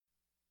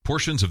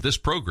Portions of this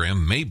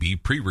program may be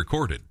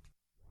pre-recorded.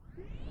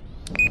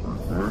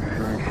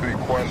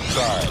 Sequence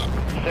start.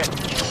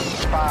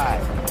 6,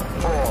 5,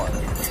 4,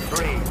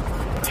 3,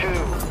 2,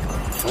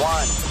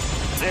 1,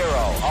 0.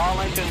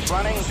 All engines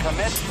running.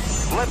 Commit.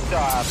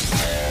 Liftoff.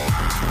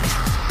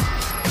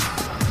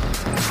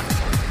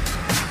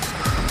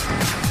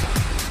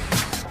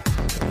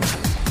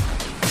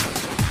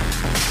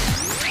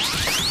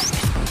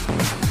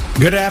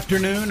 Good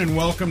afternoon and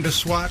welcome to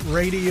SWAT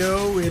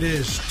Radio. It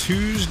is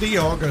Tuesday,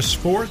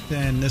 August 4th,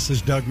 and this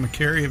is Doug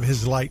McCary of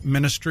His Light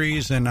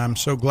Ministries, and I'm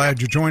so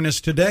glad you joined us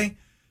today.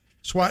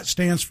 SWAT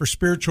stands for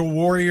Spiritual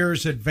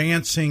Warriors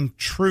Advancing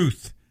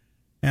Truth,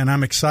 and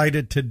I'm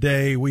excited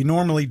today. We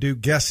normally do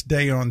guest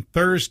day on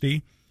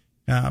Thursday,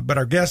 but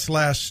our guest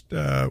last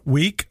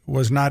week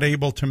was not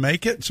able to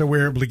make it, so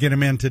we're able to get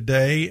him in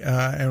today,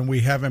 and we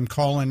have him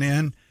calling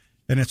in.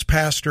 And it's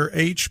Pastor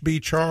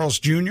H.B. Charles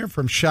Jr.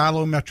 from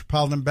Shiloh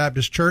Metropolitan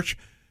Baptist Church.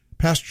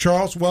 Pastor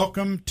Charles,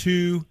 welcome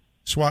to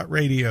SWAT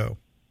Radio.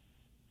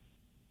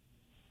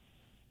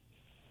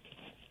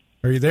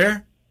 Are you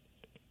there?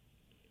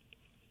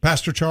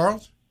 Pastor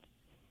Charles?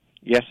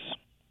 Yes.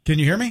 Can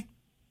you hear me?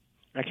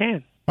 I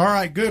can. All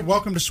right, good.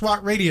 Welcome to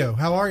SWAT Radio.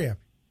 How are you?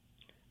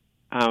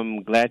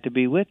 I'm glad to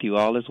be with you.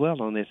 All is well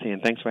on this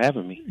end. Thanks for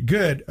having me.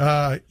 Good.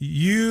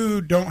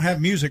 You don't have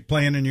music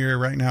playing in your ear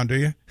right now, do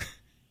you?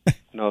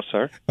 No,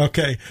 sir.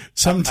 Okay.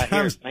 Sometimes I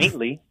hear it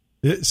faintly.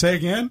 Say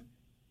again?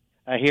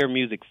 I hear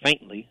music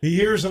faintly. He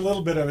hears a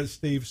little bit of it,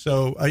 Steve.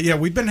 So, yeah,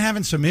 we've been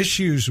having some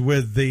issues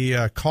with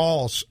the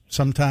calls.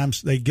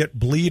 Sometimes they get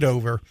bleed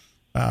over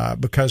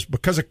because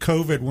of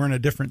COVID. We're in a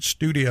different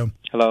studio.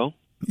 Hello?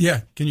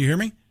 Yeah. Can you hear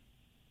me?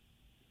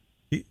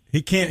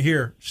 He can't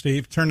hear,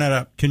 Steve. Turn that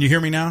up. Can you hear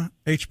me now,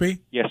 HB?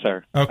 Yes,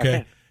 sir.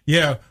 Okay.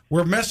 Yeah,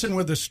 we're messing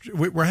with this.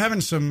 We're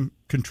having some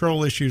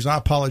control issues. I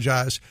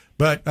apologize,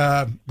 but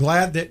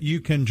glad that you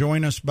can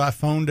join us by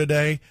phone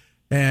today,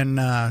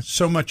 and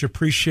so much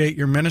appreciate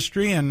your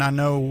ministry. And I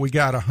know we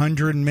got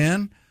 100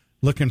 men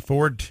looking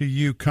forward to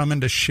you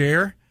coming to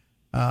share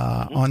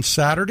on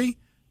Saturday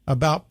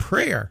about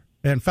prayer.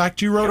 In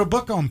fact, you wrote a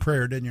book on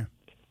prayer, didn't you?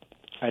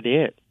 I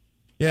did.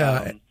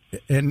 Yeah.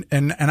 And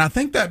I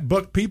think that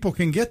book, people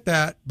can get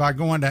that by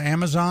going to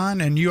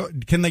Amazon,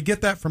 and can they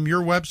get that from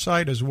your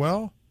website as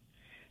well?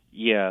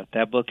 Yeah,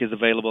 that book is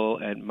available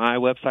at my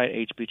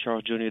website,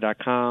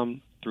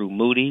 hbcharlesjr.com, through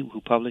Moody,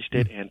 who published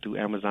it, and through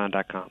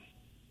Amazon.com.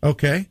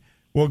 Okay,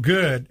 well,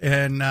 good,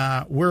 and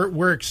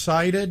we're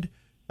excited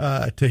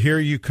to hear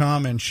you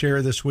come and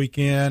share this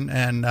weekend.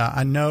 And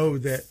I know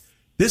that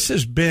this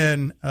has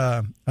been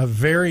a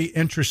very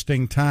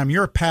interesting time.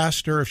 You're a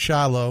pastor of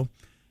Shiloh,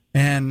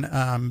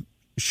 and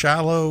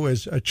Shiloh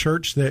is a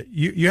church that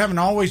you haven't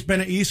always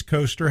been an East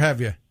Coaster, have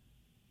you?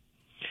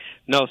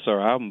 No, sir.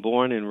 I'm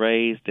born and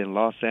raised in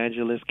Los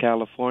Angeles,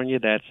 California.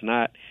 That's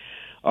not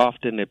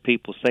often that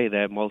people say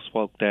that. Most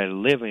folk that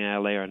live in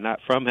L.A. are not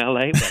from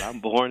L.A., but I'm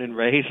born and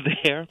raised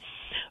there.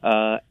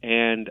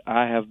 And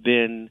I have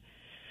been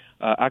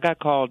I got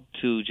called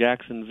to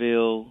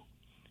Jacksonville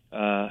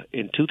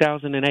in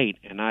 2008,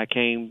 and I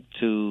came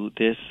to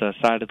this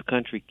side of the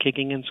country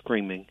kicking and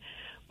screaming.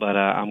 But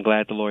I'm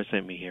glad the Lord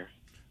sent me here.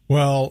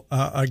 Well,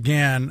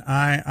 again,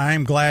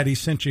 I'm glad he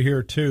sent you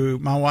here, too.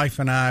 My wife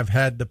and I have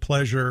had the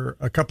pleasure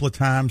a couple of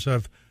times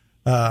of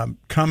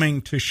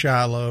coming to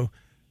Shiloh,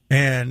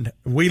 and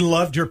we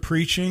loved your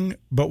preaching,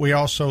 but we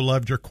also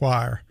loved your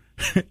choir.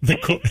 The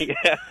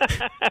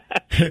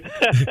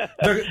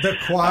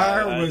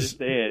choir was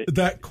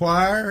that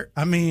choir.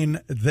 I mean,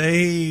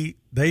 they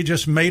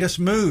just made us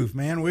move,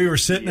 man. We were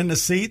sitting in the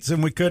seats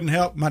and we couldn't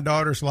help. My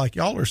daughter's like,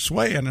 "Y'all are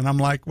swaying," and I'm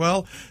like,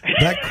 "Well,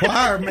 that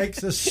choir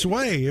makes us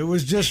sway." It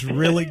was just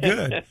really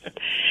good.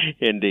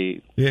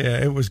 Indeed.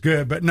 Yeah, it was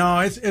good. But no,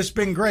 it's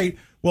been great.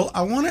 Well,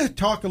 I want to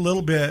talk a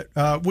little bit.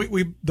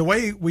 We the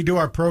way we do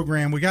our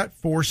program, we got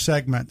 4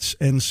 segments,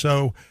 and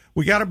so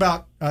we got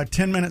about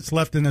 10 minutes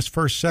left in this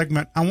first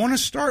segment. I want to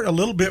start a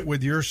little bit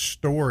with your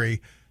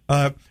story.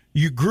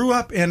 You grew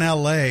up in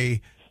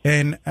L.A.,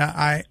 and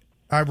I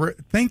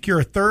think you're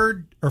a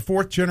 3rd or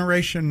 4th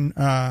generation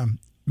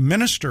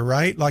minister,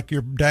 right? Like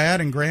your dad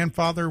and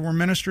grandfather were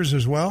ministers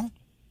as well?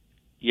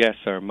 Yes,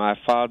 sir. My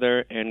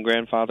father and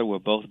grandfather were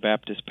both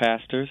Baptist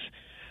pastors.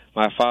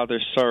 My father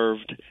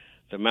served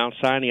the Mount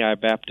Sinai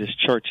Baptist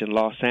Church in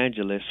Los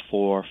Angeles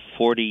for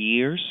 40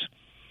 years.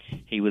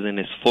 He was in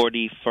his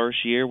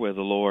 41st year where the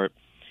Lord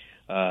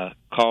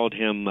called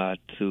him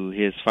to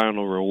his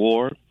final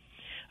reward.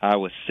 I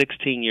was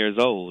 16 years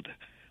old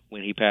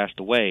when he passed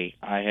away.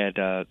 I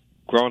had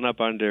grown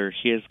up under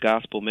his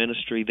gospel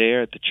ministry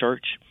there at the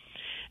church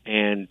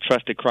and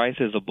trusted Christ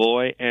as a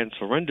boy and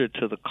surrendered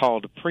to the call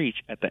to preach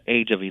at the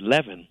age of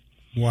 11.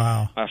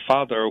 Wow. My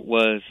father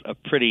was a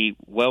pretty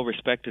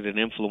well-respected and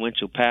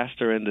influential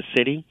pastor in the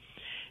city,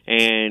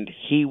 and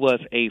he was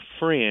a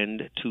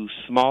friend to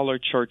smaller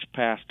church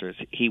pastors.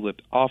 He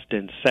would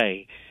often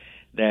say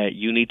that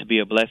you need to be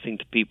a blessing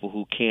to people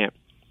who can't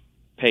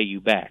pay you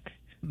back.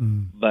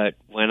 But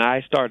when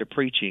I started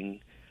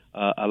preaching,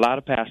 a lot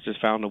of pastors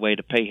found a way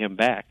to pay him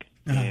back,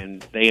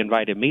 and they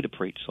invited me to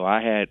preach. So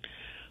I had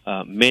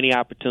many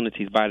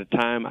opportunities. By the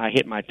time I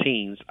hit my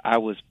teens, I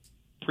was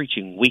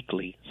preaching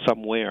weekly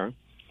somewhere.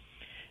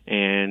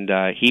 And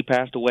he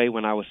passed away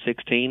when I was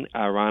 16.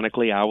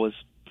 Ironically, I was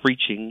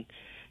preaching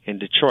in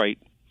Detroit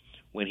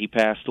when he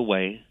passed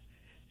away.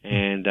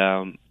 And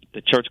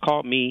the church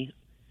called me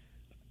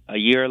a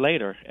year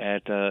later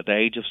at the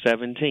age of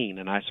 17,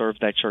 and I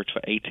served that church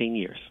for 18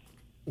 years.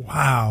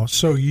 Wow.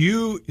 So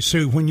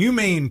when you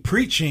mean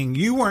preaching,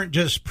 you weren't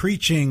just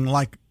preaching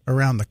like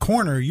around the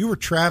corner. You were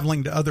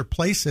traveling to other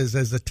places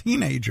as a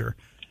teenager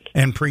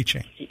and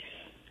preaching.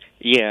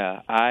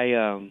 Yeah,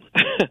 I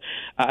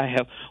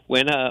have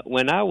when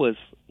I was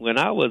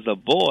a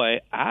boy,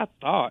 I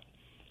thought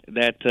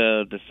that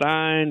the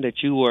sign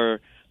that you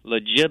were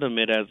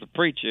legitimate as a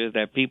preacher is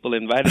that people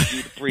invited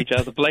you to preach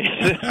other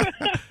places.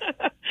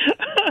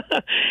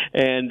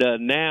 And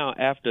now,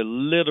 after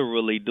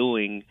literally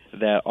doing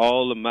that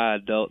all of my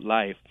adult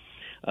life,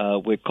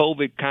 with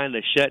COVID kind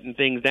of shutting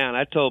things down,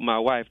 I told my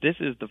wife, this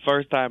is the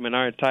first time in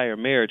our entire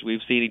marriage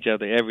we've seen each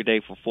other every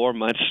day for 4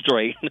 months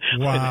straight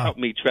without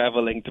me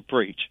traveling to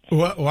preach.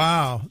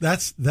 Wow,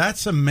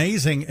 that's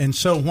amazing. And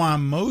so while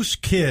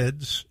most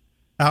kids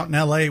out in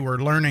L.A. were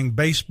learning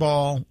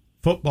baseball,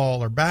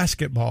 football, or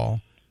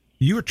basketball,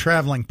 you were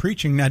traveling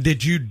preaching. Now,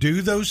 did you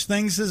do those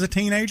things as a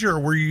teenager, or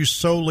were you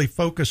solely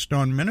focused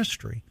on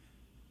ministry?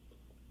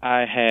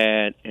 I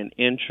had an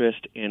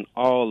interest in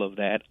all of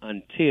that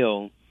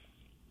until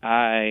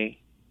I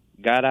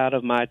got out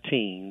of my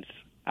teens.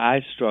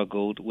 I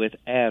struggled with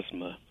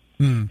asthma.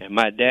 And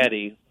my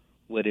daddy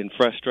would, in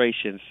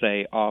frustration,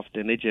 say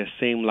often, it just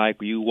seemed like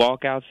you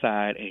walk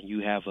outside and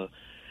you have a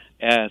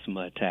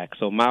asthma attack.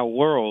 So my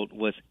world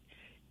was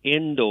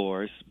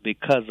indoors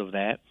because of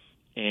that.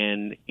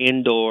 And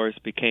indoors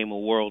became a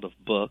world of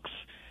books,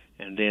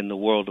 and then the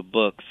world of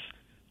books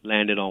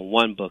landed on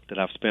one book that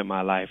I've spent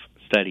my life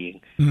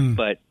studying.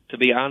 But to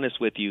be honest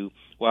with you,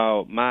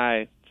 while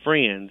my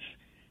friends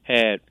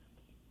had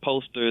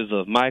posters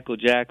of Michael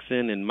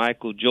Jackson and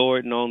Michael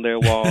Jordan on their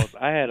walls,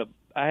 I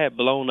had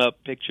blown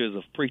up pictures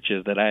of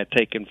preachers that I had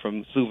taken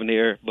from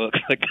souvenir books.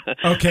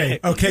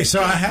 Okay,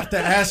 so I have to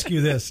ask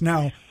you this.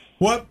 Now,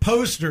 what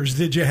posters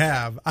did you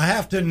have? I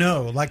have to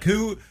know, like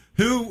who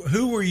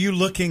were you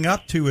looking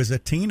up to as a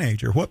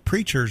teenager? What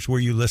preachers were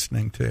you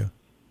listening to?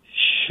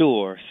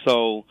 Sure.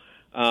 So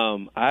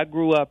I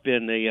grew up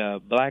in the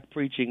black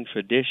preaching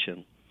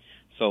tradition.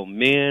 So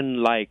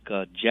men like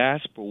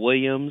Jasper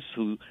Williams,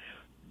 who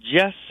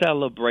just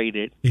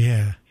celebrated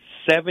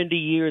 70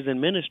 years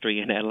in ministry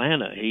in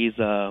Atlanta. He's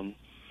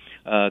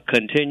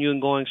continuing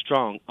going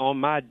strong. On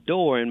my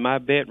door in my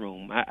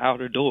bedroom, my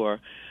outer door,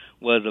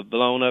 was a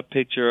blown-up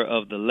picture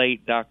of the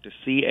late Dr.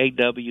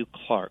 C.A.W.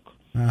 Clark,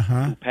 who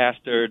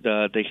pastored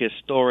the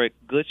historic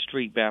Good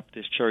Street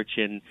Baptist Church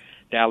in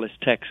Dallas,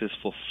 Texas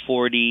for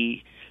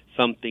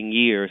 40-something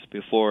years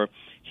before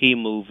he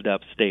moved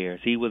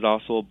upstairs. He was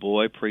also a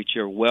boy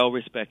preacher,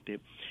 well-respected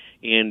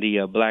in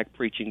the black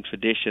preaching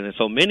tradition. And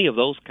so many of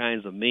those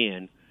kinds of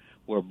men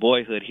were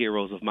boyhood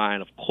heroes of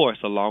mine, of course,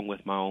 along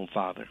with my own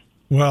father.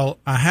 Well,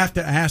 I have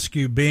to ask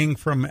you, being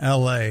from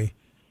L.A.,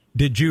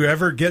 did you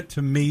ever get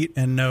to meet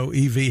and know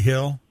E.V.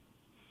 Hill?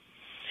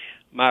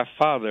 My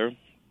father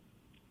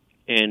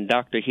and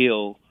Dr.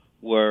 Hill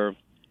were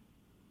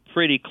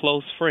pretty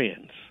close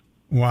friends.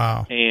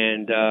 Wow.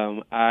 And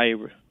I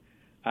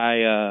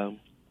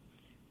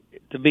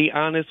to be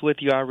honest with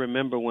you, I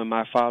remember when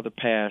my father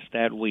passed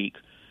that week,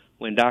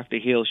 when Dr.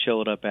 Hill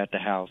showed up at the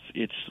house.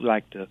 It's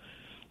like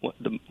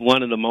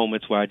one of the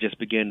moments where I just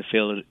began to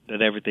feel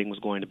that everything was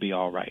going to be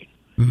all right.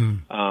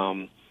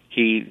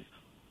 He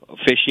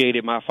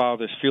officiated my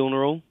father's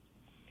funeral.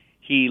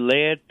 He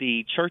led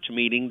the church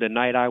meeting the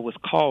night I was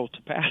called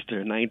to pastor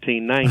in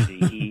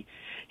 1990.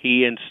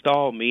 He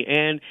installed me.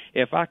 And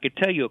if I could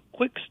tell you a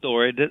quick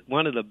story, that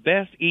one of the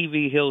best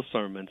E.V. Hill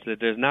sermons, that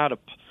there's not a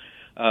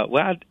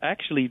I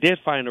actually did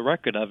find a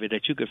record of it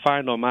that you could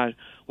find on my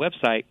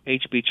website,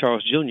 H.B.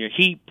 Charles Jr.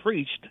 He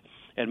preached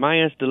at my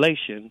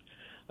installation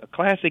a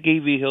classic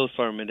E.V. Hill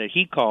sermon that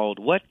he called,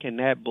 "What Can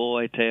That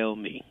Boy Tell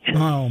Me?"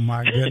 Oh,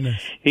 my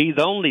goodness. He's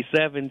only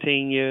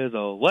 17 years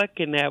old. What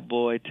can that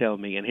boy tell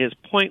me? And his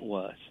point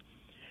was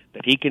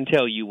that he can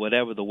tell you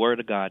whatever the Word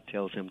of God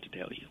tells him to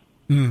tell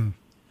you.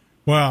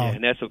 Wow. Yeah,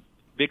 and that's a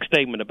big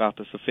statement about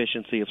the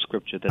sufficiency of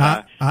Scripture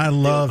that I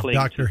love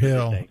Dr.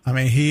 Hill. I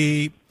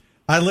mean,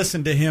 I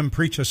listened to him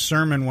preach a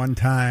sermon one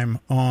time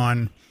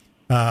on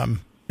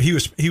he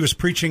was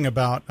preaching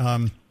about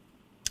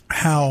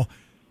how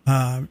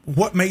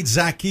what made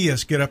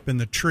Zacchaeus get up in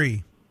the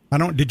tree.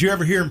 Did you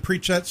ever hear him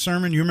preach that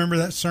sermon? You remember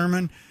that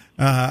sermon?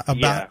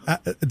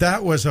 That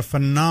was a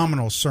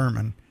phenomenal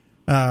sermon.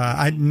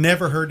 I'd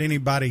never heard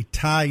anybody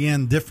tie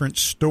in different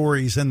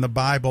stories in the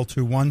Bible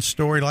to one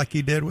story like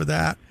he did with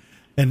that.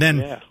 And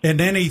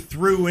then he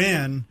threw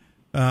in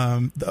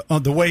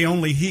the way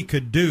only he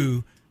could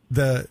do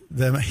the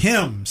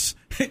hymns.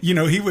 You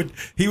know, he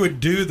would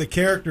do the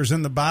characters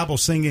in the Bible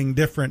singing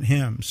different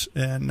hymns,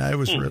 and it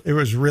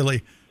was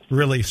really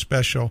really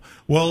special.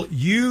 Well,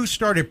 you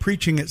started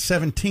preaching at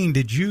 17.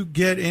 Did you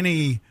get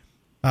any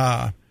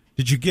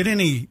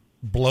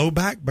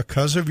blowback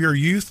because of your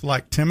youth,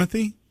 like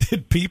Timothy?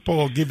 Did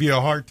people give you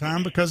a hard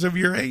time because of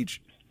your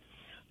age?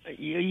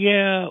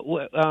 Yeah,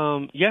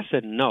 yes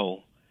and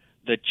no.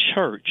 The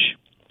church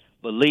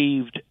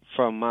believed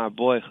from my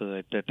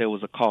boyhood that there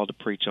was a call to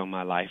preach on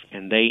my life,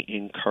 and they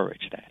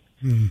encouraged that.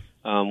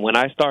 When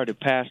I started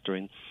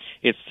pastoring,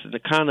 it's the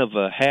kind of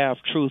a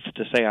half-truth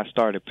to say I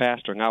started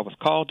pastoring. I was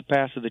called to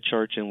pastor the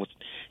church and was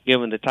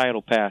given the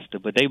title pastor,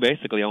 but they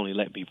basically only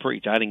let me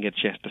preach. I didn't get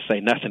a chance to say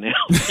nothing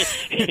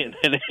else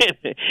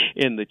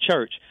in the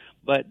church.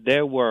 But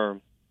there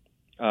were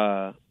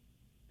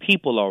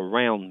people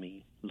around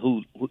me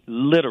who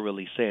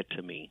literally said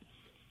to me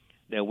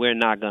that we're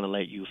not going to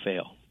let you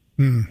fail.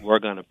 We're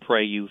going to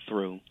pray you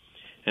through.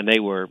 And they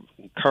were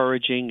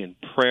encouraging and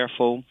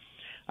prayerful.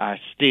 I've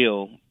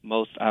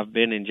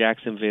been in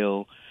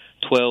Jacksonville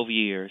 12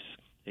 years,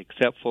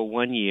 except for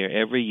 1 year,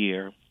 every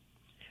year.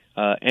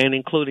 And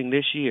including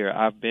this year,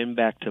 I've been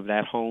back to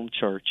that home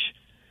church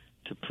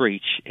to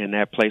preach in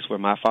that place where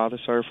my father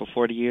served for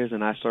 40 years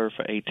and I served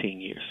for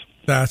 18 years.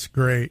 That's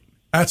great.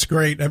 That's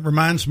great. That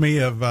reminds me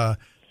of the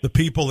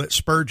people that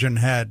Spurgeon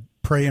had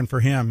praying for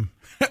him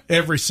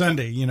every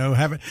Sunday. You know,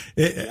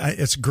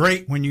 it's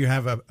great when you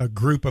have a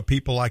group of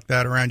people like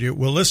that around you.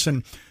 Well,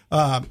 listen,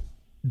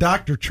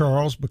 Dr.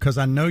 Charles, because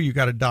I know you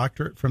got a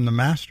doctorate from the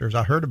Masters.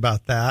 I heard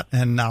about that,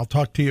 and I'll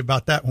talk to you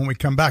about that when we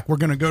come back. We're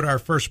going to go to our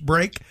first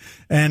break.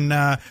 And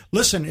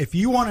listen, if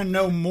you want to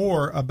know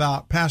more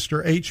about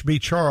Pastor H.B.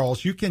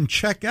 Charles, you can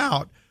check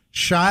out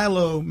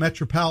Shiloh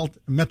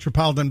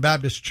Metropolitan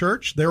Baptist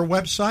Church, their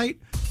website,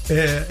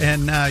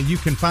 and you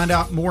can find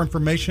out more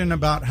information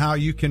about how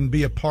you can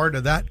be a part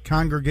of that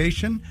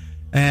congregation.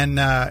 And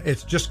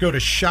it's just go to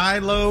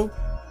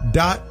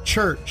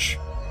shiloh.church.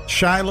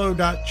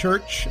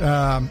 Shiloh.church,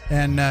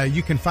 and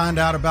you can find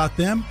out about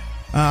them.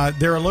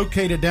 They're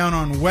located down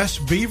on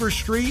West Beaver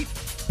Street,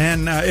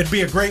 and it'd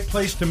be a great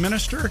place to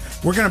minister.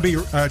 We're going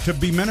to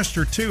be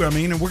ministered to, and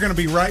we're going to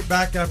be right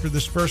back after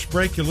this first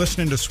break. You're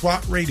listening to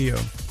SWAT Radio.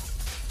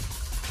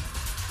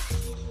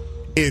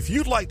 If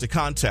you'd like to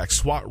contact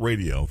SWAT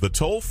Radio, the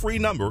toll-free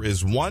number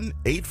is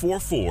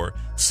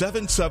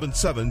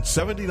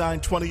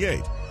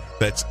 1-844-777-7928.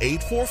 That's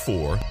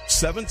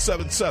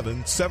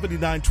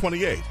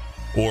 844-777-7928.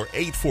 or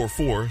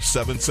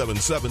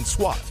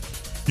 844-777-SWAT.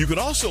 You can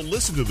also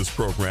listen to this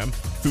program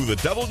through the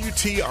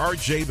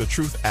WTRJ The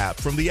Truth app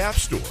from the App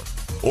Store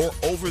or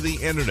over the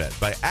Internet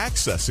by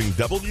accessing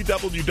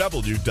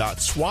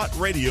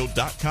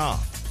www.swatradio.com.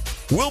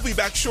 We'll be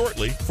back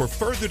shortly for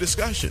further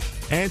discussion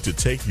and to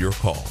take your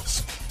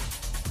calls.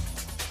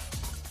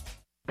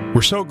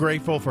 We're so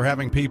grateful for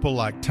having people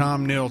like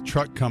Tom Neal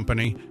Truck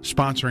Company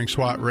sponsoring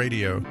SWAT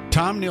Radio.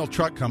 Tom Neal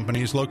Truck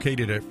Company is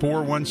located at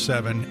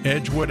 417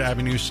 Edgewood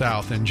Avenue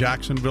South in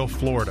Jacksonville,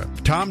 Florida.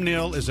 Tom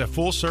Neal is a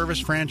full-service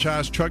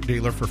franchise truck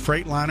dealer for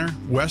Freightliner,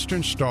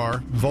 Western Star,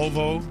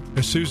 Volvo,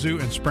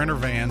 Isuzu, and Sprinter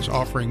vans,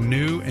 offering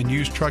new and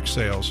used truck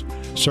sales,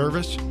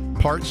 service,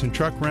 parts and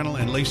truck rental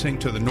and leasing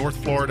to the North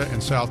Florida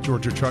and South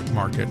Georgia truck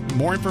market.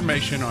 More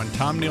information on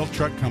Tom Neal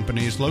Truck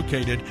Company is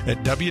located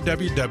at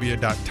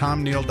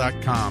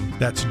www.tomneal.com.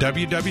 That's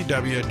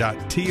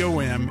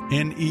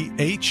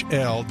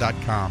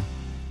www.tomnehl.com.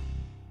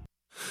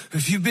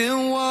 If you've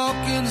been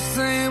walking the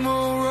same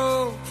old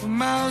road for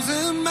miles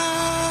and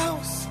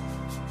miles,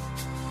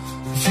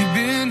 if you've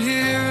been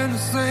hearing the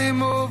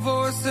same old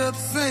voice at the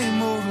same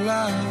old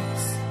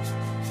lies,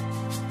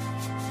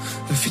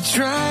 if you're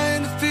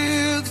trying to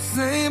fill the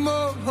same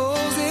old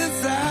holes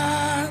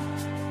inside,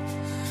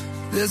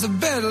 there's a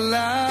better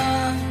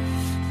life.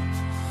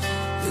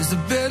 There's a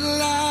better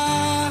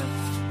life.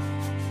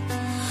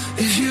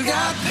 If you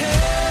got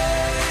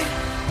pain,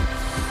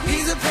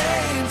 he's a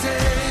pain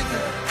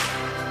taker.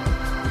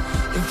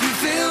 If you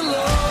feel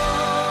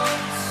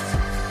lost,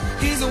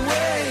 he's a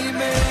way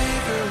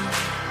maker.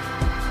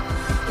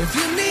 If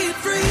you need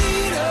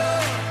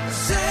freedom,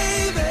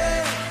 save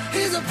it.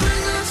 He's a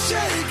prison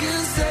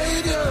shaking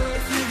savior.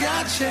 If you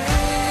got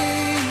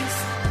chains,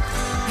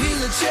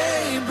 he's a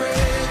chain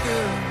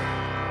breaker.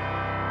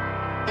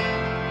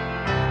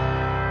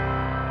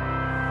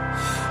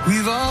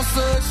 We've all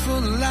searched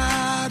for the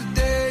light of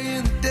day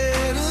in the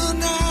dead of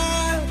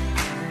night.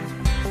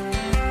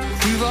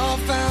 We've all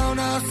found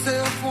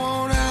ourselves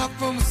worn out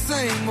from the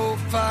same old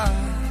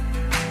fight.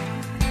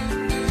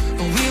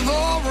 We've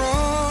all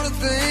run to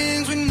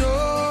things we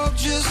know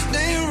just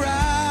ain't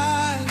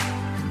right.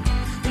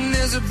 And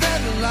there's a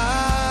better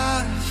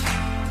life.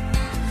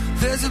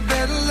 There's a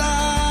better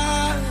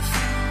life.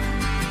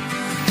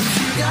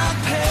 If you got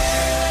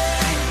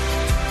pain,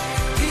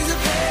 he's a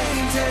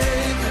pain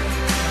taker.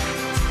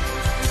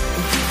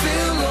 If you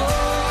feel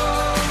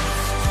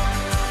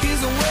lost,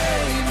 he's a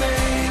way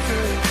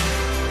maker.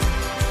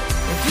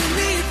 If you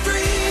need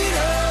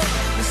freedom,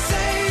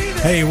 save it.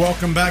 Hey,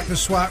 welcome back to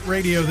SWAT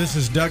Radio. This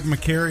is Doug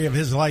McCary of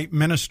His Light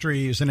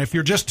Ministries. And if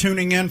you're just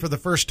tuning in for the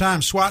first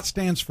time, SWAT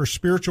stands for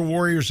Spiritual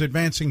Warriors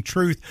Advancing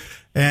Truth.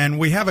 And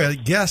we have a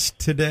guest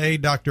today,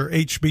 Dr.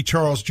 H.B.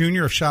 Charles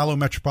Jr. of Shiloh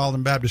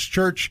Metropolitan Baptist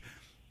Church.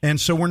 And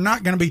so we're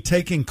not going to be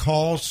taking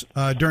calls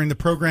during the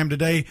program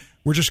today.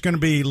 We're just going to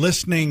be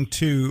listening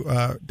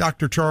to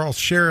Dr. Charles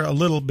share a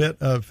little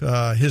bit of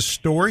his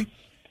story.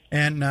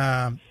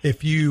 And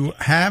if you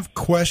have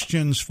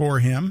questions for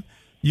him,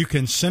 you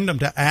can send them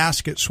to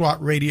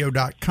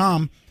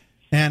ask@swatradio.com,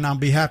 and I'll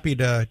be happy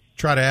to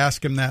try to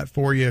ask him that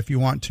for you if you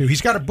want to.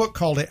 He's got a book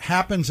called It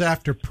Happens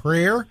After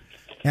Prayer,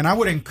 and I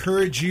would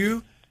encourage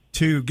you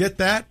to get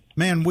that.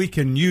 Man, we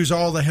can use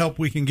all the help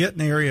we can get in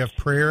the area of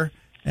prayer,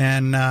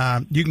 and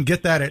you can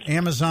get that at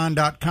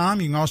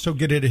Amazon.com. You can also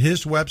get it at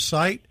his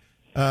website,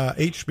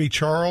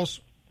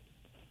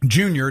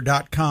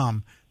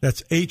 hbcharlesjr.com.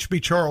 That's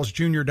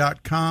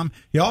hbcharlesjr.com.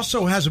 He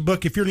also has a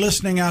book. If you're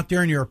listening out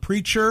there and you're a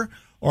preacher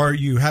or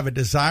you have a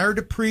desire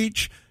to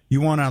preach,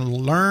 you want to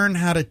learn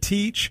how to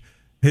teach,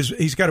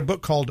 he's got a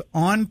book called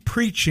On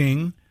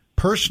Preaching,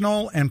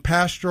 Personal and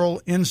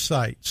Pastoral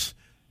Insights.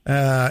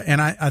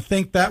 And I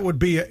think that would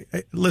be,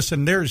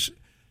 listen,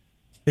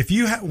 if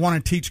you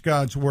want to teach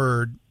God's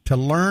Word, to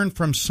learn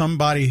from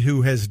somebody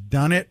who has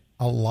done it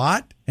a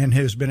lot and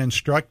has been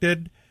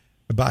instructed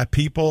by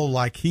people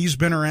like he's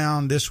been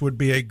around, this would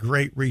be a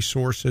great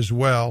resource as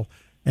well.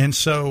 And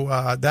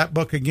so that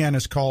book, again,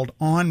 is called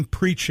On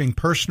Preaching,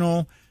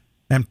 Personal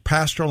and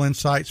Pastoral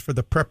Insights for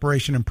the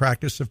Preparation and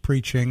Practice of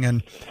Preaching.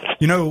 And,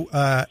 you know,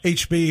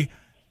 HB,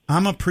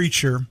 I'm a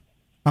preacher.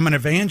 I'm an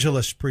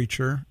evangelist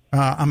preacher.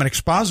 I'm an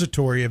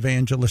expository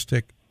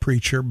evangelistic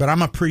preacher, but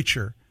I'm a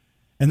preacher.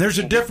 And there's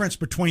a difference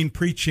between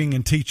preaching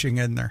and teaching,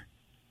 isn't there?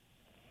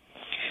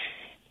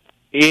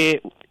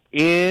 It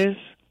is,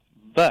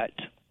 but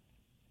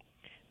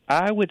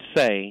I would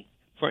say,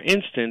 for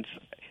instance,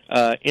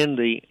 in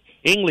the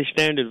English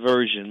Standard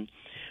Version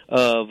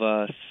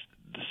of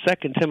 2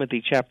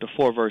 Timothy chapter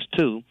 4, verse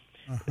 2,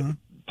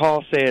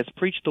 Paul says,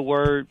 preach the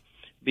word,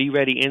 be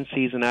ready in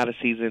season, out of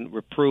season,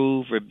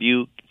 reprove,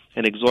 rebuke,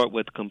 and exhort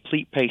with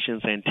complete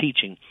patience and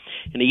teaching.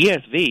 In the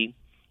ESV,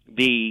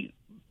 the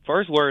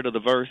first word of the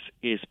verse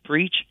is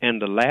preach,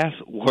 and the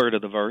last word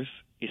of the verse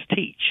is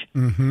teach.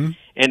 And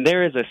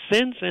there is a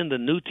sense in the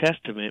New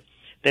Testament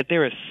that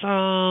there is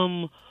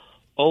some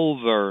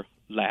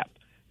overlap.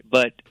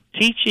 But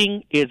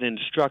teaching is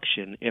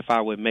instruction, if I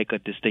would make a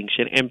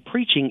distinction, and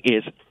preaching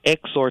is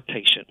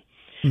exhortation.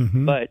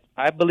 But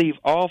I believe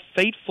all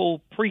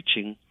faithful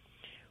preaching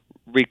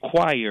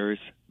requires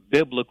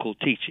biblical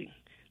teaching.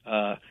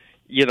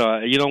 You know,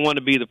 you don't want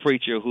to be the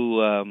preacher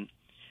who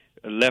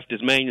left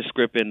his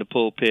manuscript in the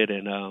pulpit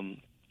and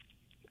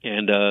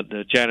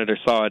the janitor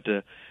saw it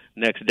the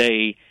next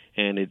day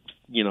and it,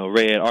 you know,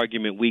 read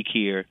argument week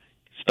here,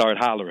 start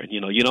hollering.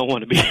 You know, you don't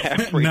want to be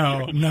that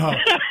preacher.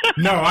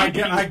 No, I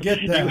get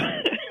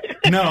that.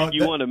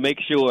 You want to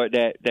make sure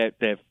that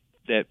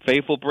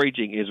faithful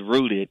preaching is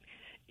rooted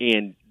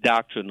in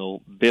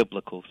doctrinal,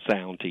 biblical,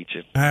 sound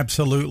teaching.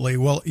 Absolutely.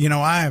 Well, you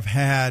know, I have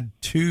had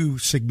two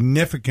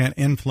significant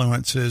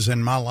influences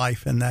in my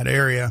life in that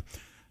area.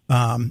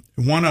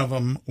 One of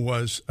them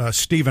was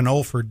Stephen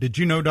Olford. Did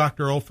you know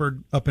Dr.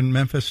 Olford up in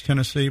Memphis,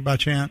 Tennessee, by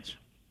chance?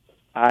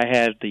 I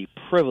had the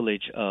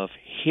privilege of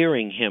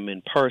hearing him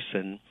in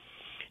person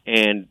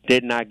and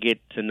did not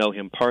get to know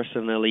him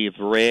personally. I've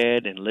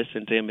read and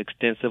listened to him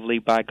extensively.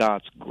 By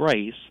God's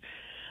grace,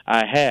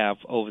 I have,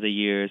 over the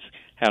years,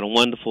 had a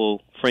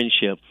wonderful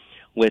friendship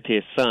with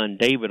his son,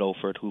 David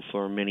Olford, who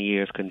for many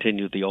years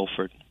continued the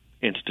Olford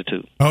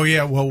Institute. Oh,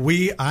 yeah. Well,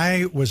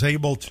 I was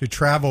able to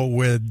travel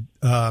with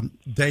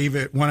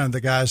David, one of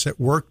the guys that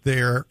worked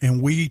there,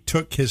 and we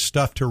took his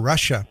stuff to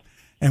Russia,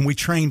 and we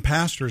trained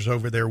pastors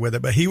over there with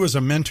it. But he was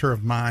a mentor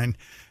of mine,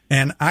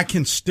 and I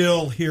can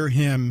still hear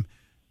him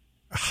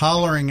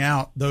hollering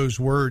out those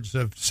words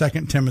of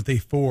 2 Timothy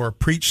 4,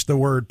 preach the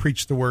word,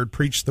 preach the word,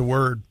 preach the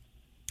word,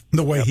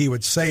 the way he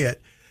would say it.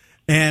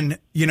 And,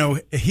 you know,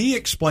 he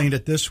explained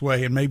it this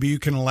way, and maybe you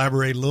can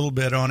elaborate a little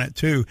bit on it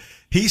too.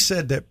 He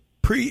said that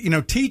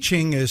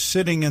teaching is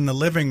sitting in the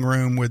living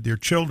room with your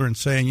children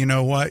saying, you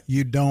know what,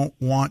 you don't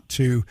want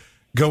to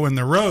go in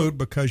the road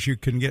because you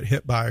can get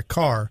hit by a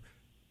car.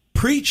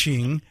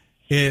 Preaching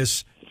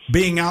is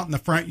being out in the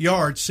front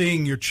yard,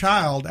 seeing your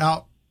child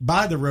out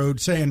by the road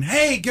saying,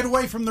 hey, get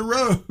away from the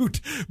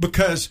road,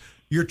 because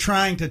you're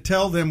trying to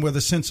tell them with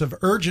a sense of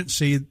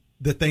urgency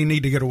that they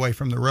need to get away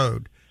from the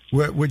road.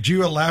 Would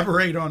you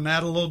elaborate on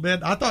that a little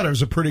bit? I thought it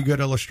was a pretty good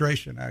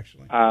illustration,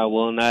 actually. I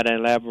will not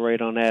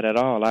elaborate on that at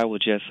all. I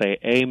would just say,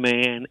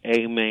 amen,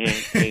 amen,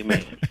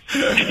 amen.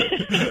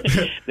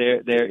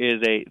 There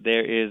is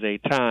a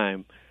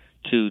time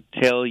to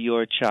tell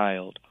your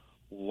child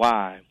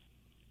why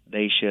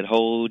they should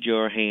hold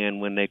your hand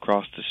when they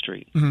cross the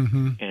street.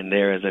 And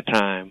there is a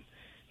time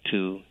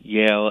to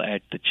yell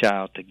at the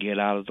child to get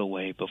out of the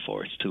way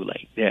before it's too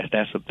late. Yes,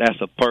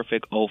 that's a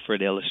perfect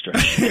Olford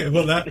illustration.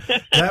 Well,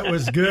 that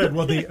was good.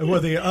 Well,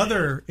 the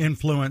other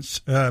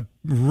influence,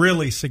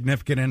 really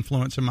significant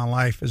influence in my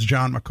life, is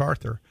John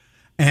MacArthur,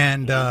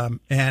 and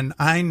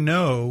I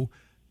know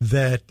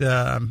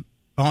that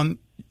on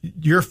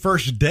your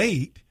first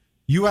date,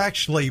 you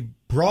actually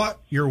brought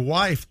your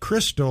wife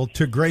Crystal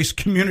to Grace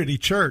Community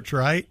Church,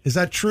 right? Is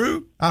that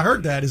true? I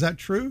heard that. Is that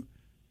true?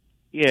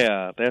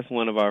 Yeah, that's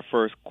one of our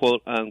first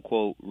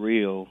quote-unquote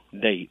real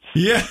dates.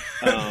 Yeah.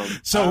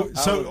 So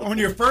on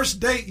your first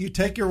date, you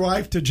take your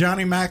wife to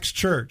Johnny Mac's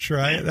church,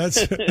 right?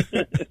 That's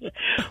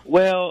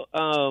Well,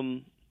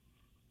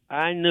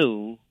 I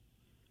knew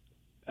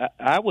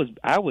I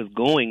was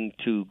going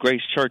to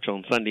Grace Church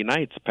on Sunday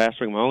nights,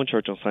 pastoring my own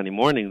church on Sunday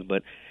mornings,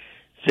 but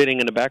sitting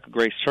in the back of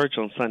Grace Church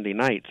on Sunday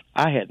nights,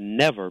 I had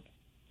never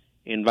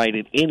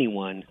invited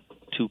anyone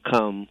to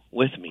come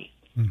with me.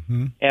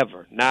 Mm-hmm.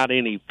 Ever. Not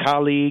any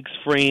colleagues,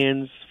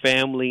 friends,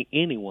 family,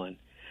 anyone.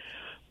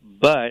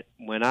 But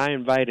when I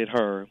invited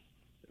her,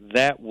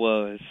 that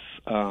was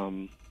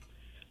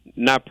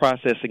not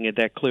processing it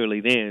that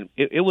clearly then.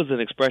 It was an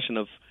expression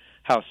of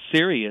how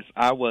serious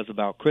I was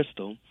about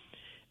Crystal,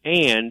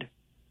 and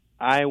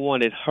I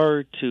wanted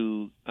her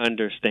to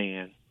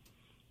understand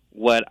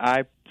what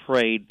I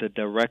prayed the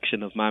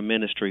direction of my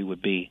ministry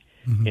would be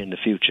in the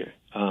future.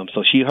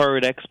 So she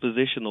heard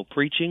expositional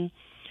preaching.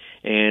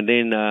 And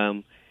then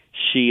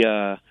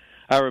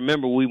I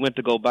remember we went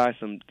to go buy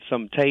some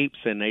tapes,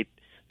 and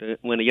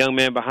when the young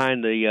man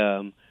behind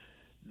the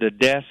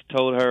desk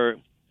told her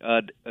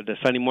the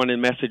Sunday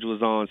morning message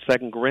was on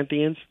 2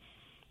 Corinthians,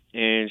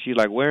 and she's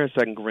like, "Where is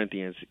 2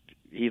 Corinthians?"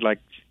 He's like,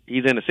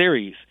 "He's in a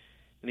series,"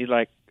 and he's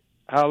like,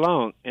 "How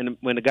long?" And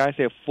when the guy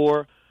said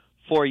 4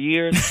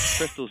 years,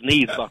 Crystal's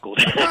knees buckled.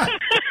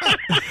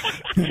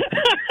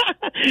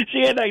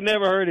 She had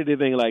never heard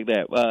anything like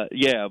that.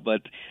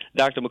 But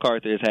Dr.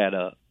 MacArthur has had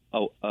a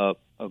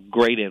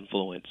great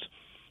influence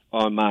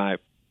on my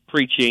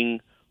preaching,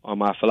 on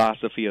my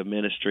philosophy of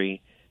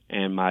ministry,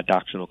 and my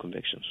doctrinal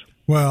convictions.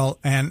 Well,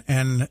 and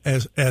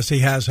as he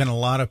has in a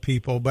lot of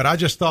people, but I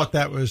just thought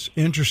that was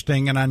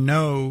interesting, and I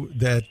know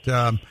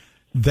that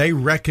they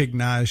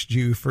recognized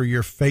you for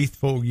your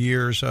faithful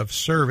years of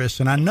service.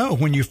 And I know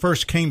when you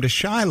first came to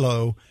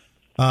Shiloh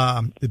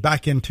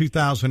back in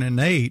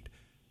 2008,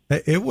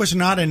 it was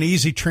not an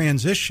easy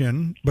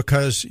transition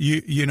because,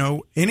 you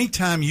know,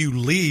 anytime you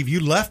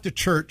left a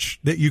church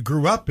that you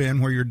grew up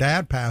in where your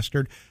dad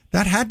pastored,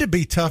 that had to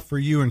be tough for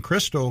you and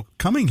Crystal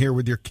coming here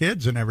with your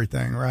kids and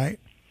everything, right?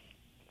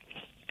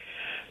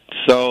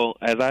 So,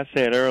 as I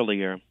said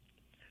earlier,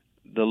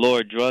 the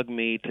Lord drugged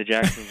me to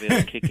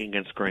Jacksonville kicking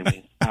and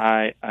screaming.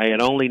 I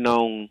had only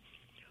known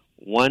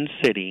one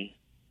city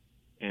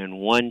and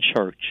one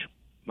church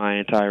my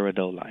entire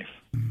adult life.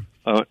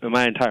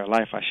 My entire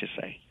life, I should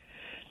say.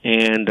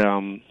 And,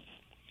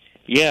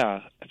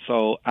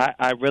 so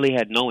I really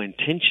had no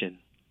intention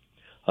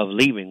of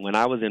leaving. When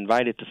I was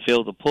invited to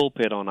fill the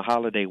pulpit on a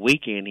holiday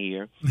weekend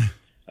here,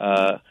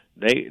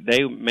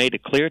 they made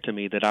it clear to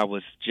me that I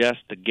was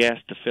just a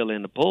guest to fill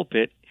in the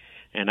pulpit,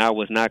 and I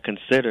was not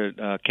considered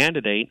a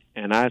candidate,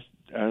 and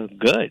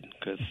good,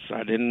 because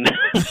I didn't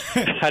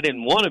I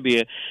didn't want to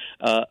be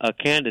a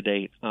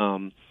candidate.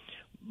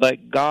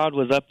 But God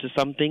was up to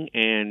something,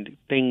 and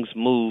things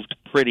moved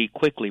pretty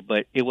quickly.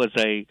 But it was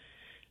a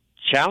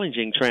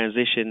challenging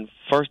transition,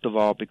 first of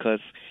all, because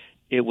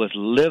it was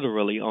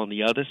literally on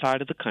the other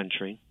side of the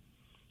country.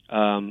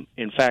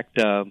 In fact,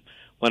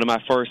 one of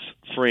my first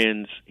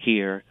friends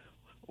here,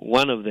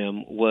 one of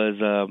them was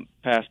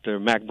Pastor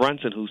Mac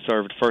Brunson, who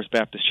served First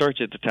Baptist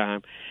Church at the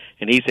time,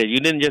 and he said, "You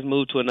didn't just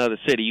move to another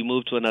city, you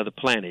moved to another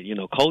planet." You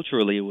know,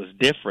 culturally it was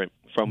different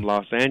from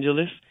Los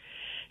Angeles.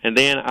 And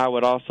then I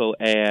would also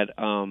add,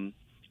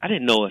 I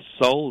didn't know a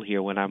soul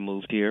here when I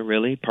moved here,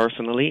 really,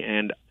 personally,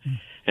 and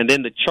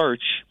then the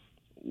church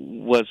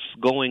was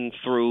going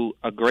through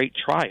a great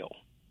trial.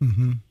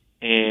 Mm-hmm.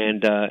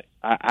 And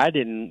I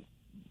did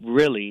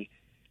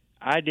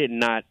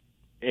not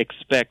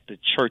expect the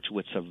church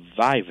would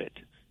survive it.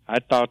 I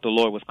thought the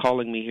Lord was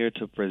calling me here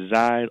to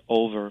preside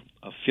over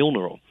a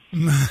funeral.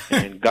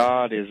 And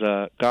God is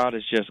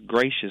just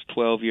gracious.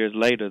 12 years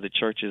later, the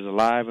church is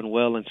alive and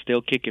well and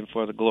still kicking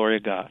for the glory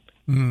of God.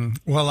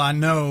 Well, I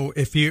know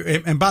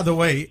and by the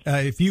way,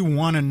 if you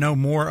want to know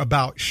more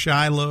about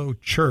Shiloh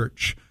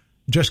Church,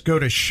 just go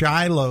to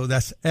Shiloh,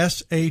 that's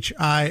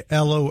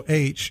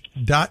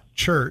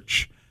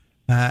SHILOH.church,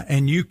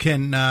 and you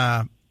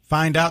can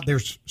find out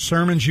there's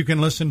sermons you can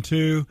listen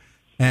to,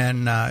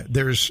 and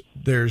there's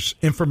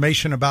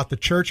information about the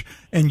church.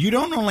 And you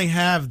don't only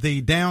have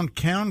the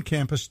downtown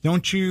campus,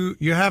 don't you?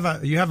 You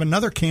have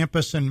another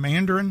campus in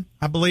Mandarin,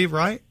 I believe,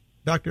 right,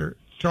 Dr.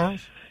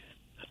 Charles?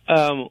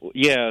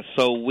 Yeah.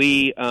 So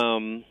we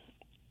in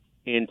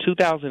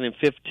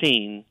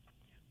 2015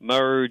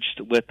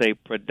 merged with a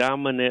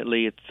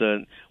predominantly, it's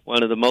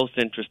one of the most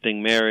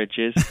interesting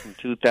marriages in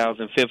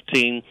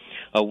 2015,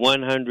 a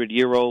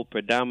 100-year-old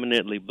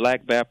predominantly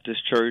Black Baptist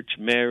church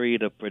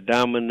married a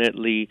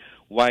predominantly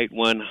white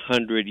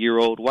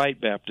 100-year-old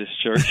white Baptist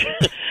church,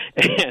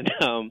 and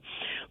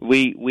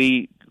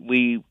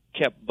we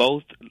kept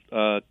both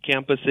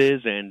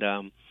campuses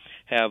and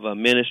have a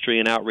ministry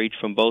and outreach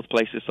from both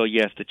places. So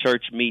yes, the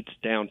church meets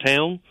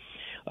downtown,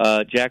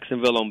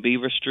 Jacksonville on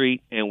Beaver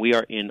Street, and we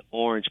are in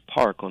Orange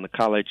Park on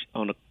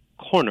the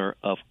corner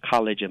of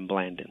College and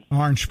Blandon.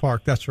 Orange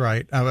Park, that's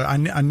right.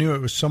 I knew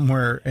it was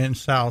somewhere in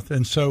South,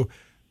 and so.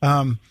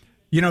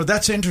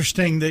 That's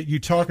interesting that you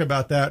talk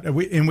about that.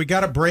 We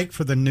got a break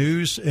for the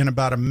news in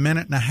about a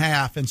minute and a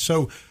half. And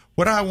so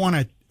what I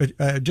want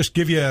to just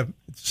give you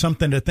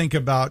something to think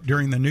about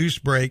during the news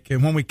break.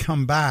 And when we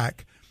come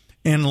back,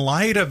 in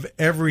light of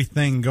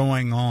everything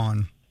going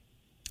on,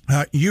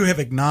 you have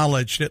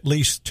acknowledged at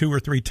least 2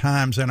 or 3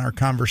 times in our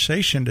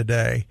conversation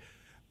today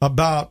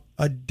about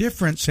a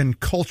difference in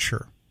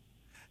culture.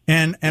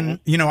 And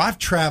I've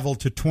traveled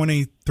to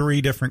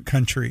 23 different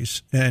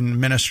countries in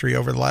ministry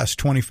over the last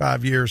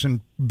 25 years and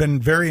been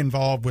very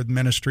involved with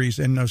ministries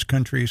in those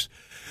countries.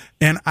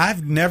 And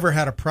I've never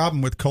had a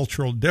problem with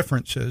cultural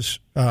differences.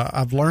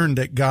 I've learned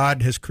that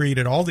God has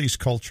created all these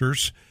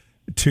cultures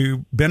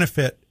to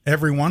benefit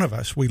every one of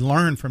us. We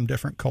learn from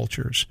different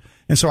cultures.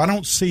 And so I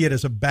don't see it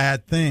as a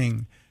bad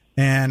thing.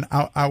 And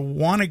I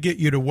want to get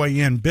you to weigh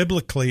in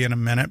biblically in a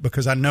minute,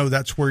 because I know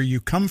that's where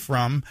you come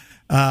from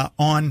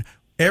on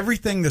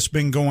everything that's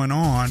been going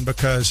on,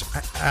 because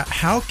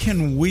how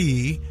can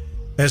we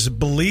as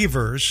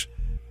believers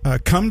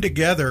come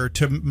together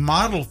to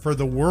model for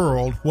the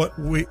world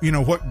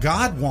what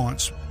God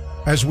wants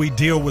as we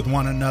deal with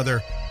one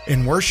another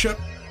in worship,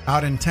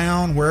 out in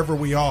town, wherever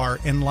we are,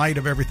 in light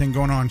of everything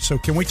going on. So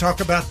can we talk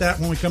about that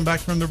when we come back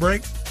from the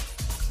break?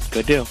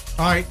 Good deal.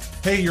 All right.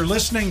 Hey, you're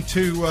listening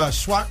to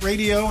SWAT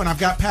Radio, and I've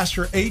got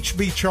Pastor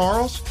H.B.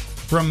 Charles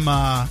from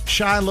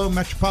Shiloh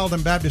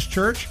Metropolitan Baptist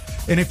Church.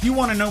 And if you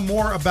want to know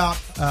more about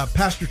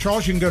Pastor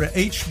Charles, you can go to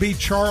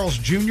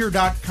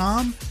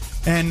hbcharlesjr.com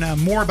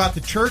and more about the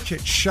church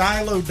at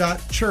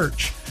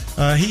shiloh.church.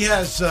 He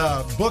has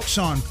books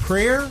on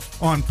prayer,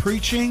 on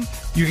preaching.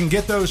 You can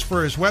get those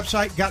for his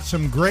website. Got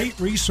some great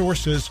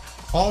resources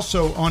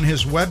also on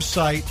his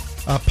website,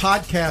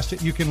 podcast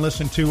that you can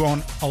listen to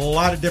on a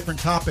lot of different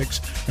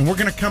topics. And we're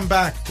going to come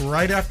back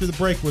right after the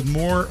break with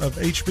more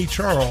of H.B.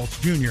 Charles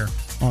Jr.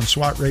 on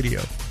SWAT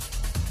Radio.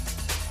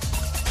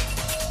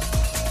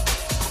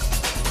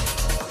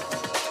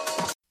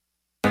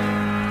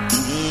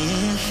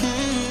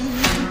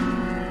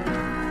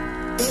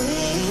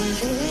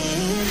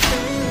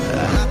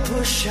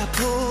 I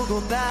pull,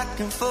 go back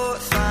and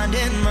forth,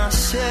 finding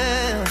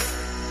myself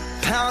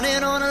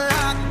pounding on a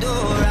locked door.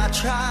 I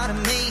try to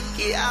make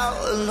it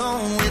out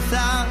alone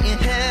without your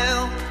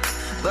help,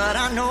 but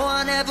I know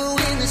I'll never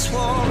win this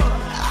war.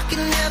 I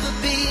can never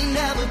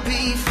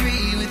be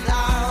free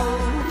without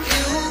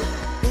you.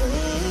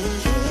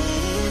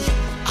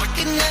 I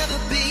can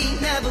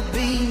never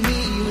be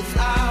me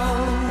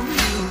without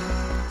you.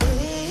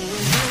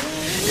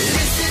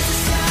 This is the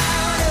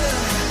sound of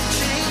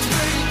chains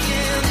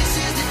breaking. This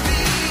is the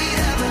beat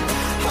of a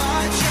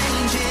heart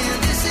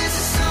changing. This is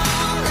the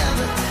song of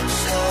a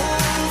soul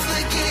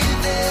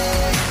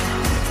forgiven.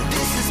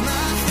 This is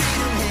my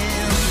freedom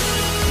hymn.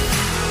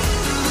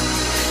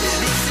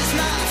 This is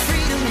my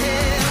freedom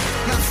hymn.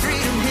 My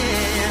freedom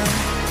hymn.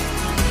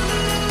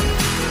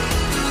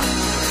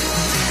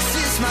 This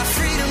is my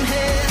freedom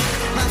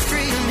hymn. My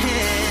freedom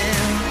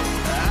hymn.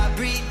 I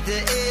breathe the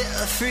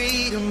air of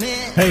freedom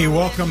in. Hey,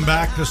 welcome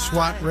back to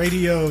SWAT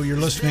Radio. You're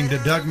listening to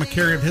Doug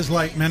McCary of His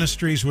Light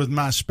Ministries with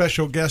my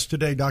special guest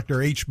today,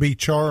 Dr. H.B.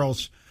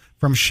 Charles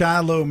from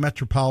Shiloh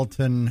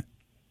Metropolitan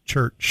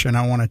Church. And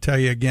I want to tell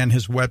you again,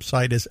 his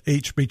website is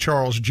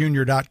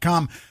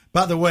hbcharlesjr.com.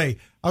 By the way,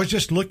 I was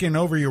just looking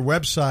over your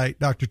website,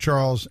 Dr.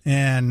 Charles,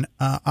 and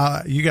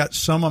you got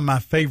some of my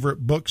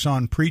favorite books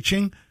on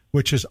preaching,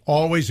 which is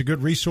always a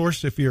good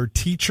resource. If you're a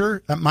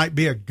teacher, that might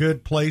be a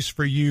good place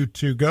for you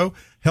to go.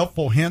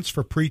 Helpful Hints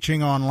for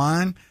Preaching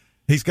Online.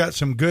 He's got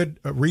some good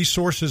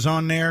resources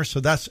on there. So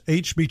that's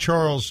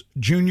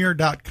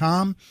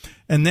hbcharlesjr.com.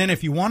 And then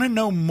if you want to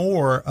know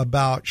more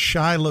about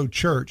Shiloh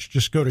Church,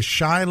 just go to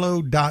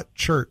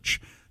shiloh.church.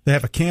 They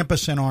have a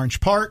campus in Orange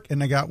Park,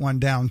 and they got one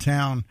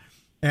downtown.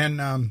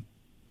 And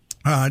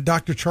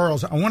Dr.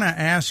 Charles, I want to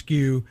ask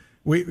you,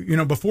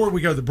 before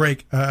we go to the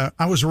break,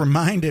 I was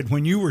reminded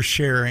when you were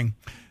sharing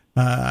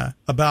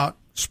about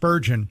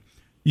Spurgeon,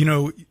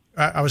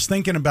 I was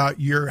thinking about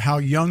how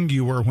young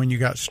you were when you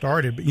got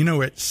started. But,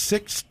 at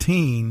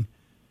 16,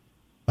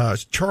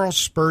 Charles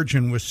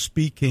Spurgeon was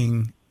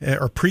speaking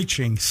or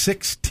preaching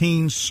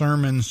 16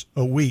 sermons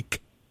a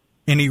week,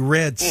 and he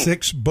read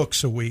 6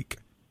 books a week.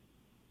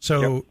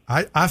 So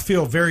yep. I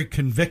feel very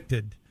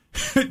convicted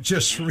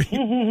just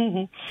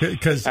reading.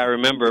 Because I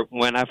remember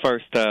when I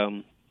first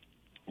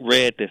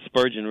read that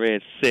Spurgeon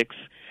read 6.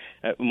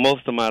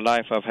 Most of my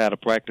life, I've had a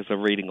practice of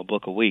reading a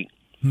book a week.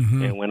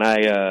 Mm-hmm. And when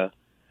I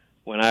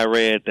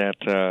read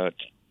that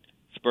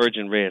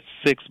Spurgeon read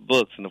 6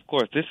 books, and of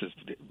course this is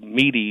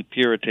meaty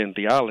Puritan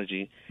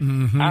theology,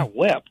 mm-hmm. I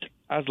wept.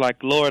 I was like,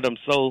 Lord, I'm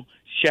so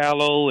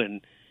shallow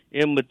and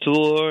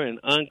immature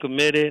and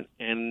uncommitted,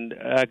 and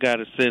I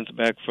got a sense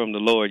back from the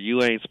Lord,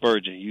 you ain't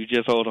Spurgeon. You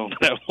just hold on to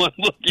that one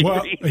book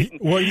you're reading.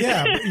 Well,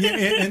 yeah,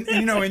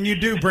 and you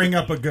do bring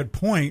up a good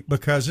point,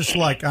 because it's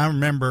like I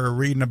remember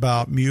reading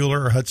about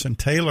Mueller or Hudson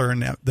Taylor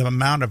and the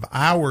amount of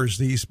hours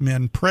these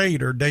men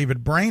prayed, or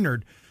David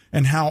Brainerd,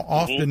 and how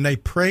often they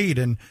prayed,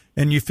 and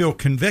you feel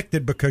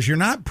convicted because you're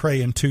not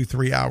praying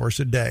 2-3 hours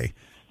a day,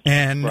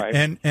 and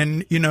right.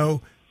 and you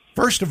know.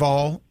 First of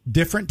all,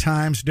 different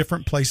times,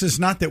 different places.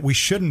 Not that we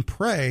shouldn't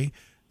pray,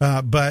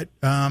 but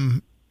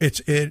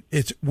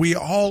it's we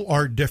all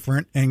are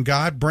different, and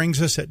God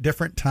brings us at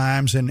different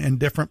times and in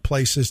different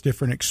places,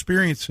 different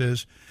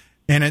experiences.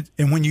 And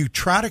when you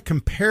try to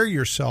compare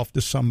yourself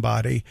to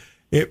somebody,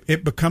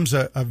 it becomes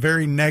a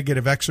very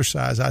negative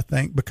exercise, I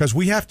think, because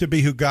we have to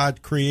be who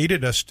God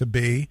created us to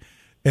be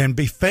and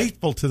be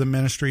faithful to the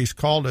ministry He's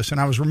called us.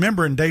 And I was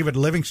remembering David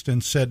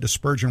Livingston said to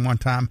Spurgeon one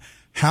time,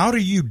 "How do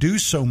you do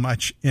so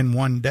much in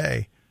one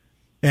day?"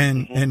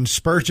 And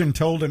Spurgeon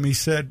told him, he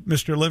said,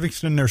 "Mr.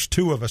 Livingston, there's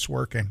two of us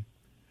working."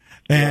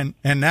 And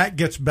that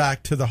gets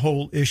back to the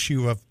whole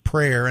issue of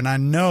prayer. And I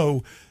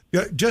know,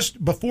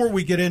 just before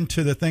we get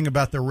into the thing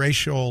about the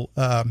racial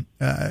and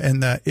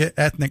the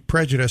ethnic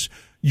prejudice,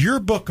 your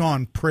book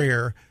on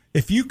prayer,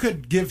 if you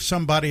could give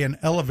somebody an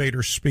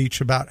elevator speech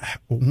about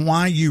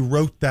why you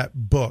wrote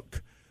that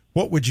book,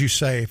 what would you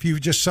say? If you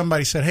just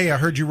somebody said, "Hey, I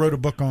heard you wrote a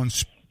book on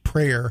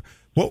prayer.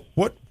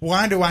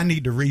 Why do I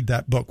need to read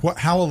that book?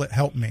 How will it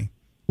help me?"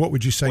 What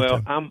would you say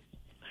to them?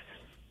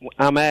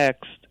 I'm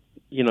asked,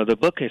 the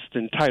book is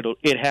entitled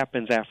 "It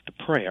Happens After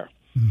Prayer."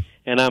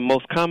 And I'm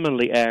most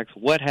commonly asked,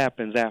 what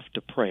happens after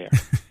prayer?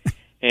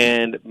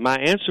 And my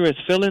answer is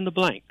fill in the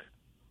blank.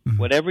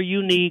 Whatever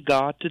you need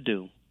God to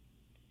do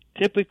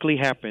typically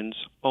happens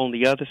on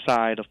the other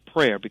side of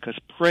prayer, because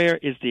prayer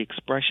is the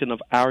expression of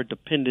our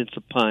dependence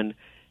upon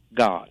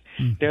God.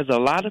 There's a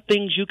lot of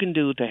things you can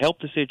do to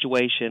help the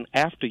situation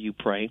after you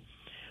pray,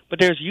 but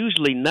there's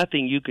usually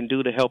nothing you can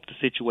do to help the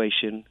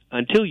situation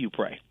until you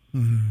pray.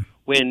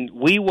 When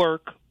we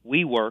work,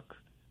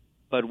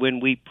 but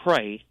when we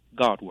pray,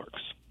 God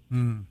works.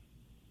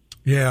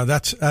 Yeah,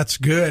 that's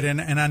good.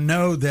 And I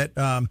know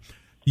that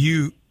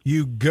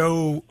you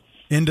go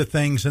into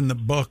things in the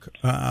book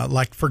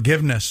like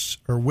forgiveness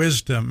or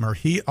wisdom or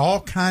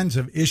all kinds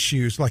of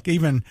issues, like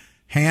even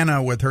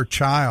Hannah with her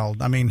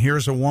child. I mean,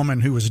 here's a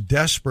woman who was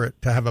desperate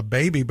to have a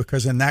baby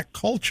because in that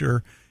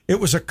culture, it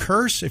was a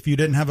curse if you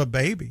didn't have a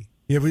baby.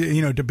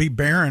 To be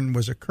barren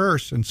was a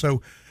curse. And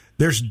so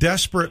there's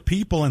desperate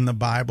people in the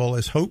Bible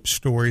as hope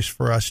stories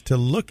for us to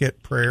look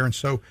at prayer. And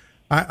so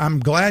I'm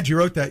glad you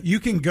wrote that. You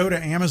can go to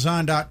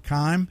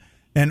Amazon.com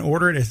and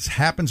order it. It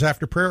Happens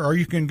After Prayer, or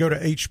you can go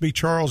to H.B.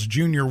 Charles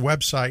Jr.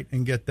 website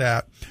and get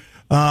that.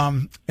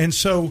 And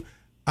so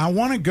I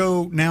want to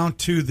go now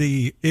to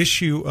the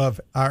issue of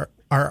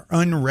our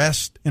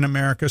unrest in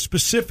America,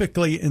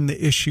 specifically in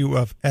the issue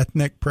of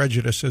ethnic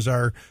prejudice, as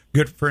our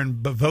good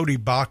friend Voddie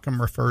Baucham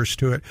refers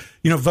to it.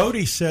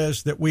 Voddie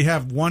says that we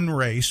have one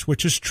race,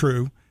 which is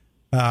true.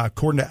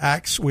 According to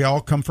Acts, we all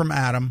come from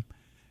Adam.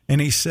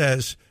 And he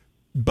says,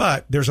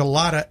 but there's a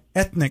lot of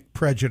ethnic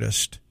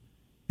prejudice,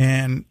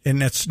 and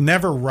it's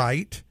never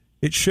right.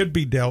 It should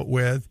be dealt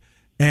with.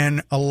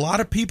 And a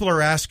lot of people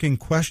are asking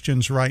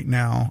questions right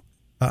now.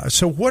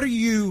 So what are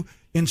you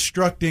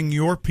instructing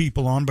your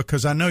people on?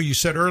 Because I know you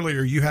said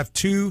earlier you have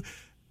two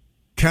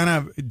kind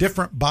of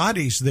different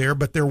bodies there,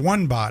 but they're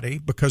one body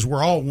because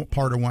we're all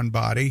part of one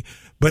body,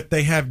 but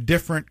they have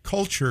different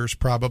cultures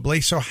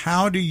probably. So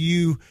how do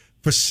you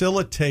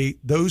facilitate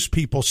those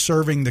people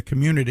serving the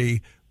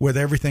community with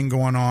everything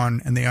going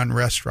on and the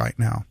unrest right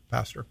now,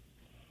 Pastor?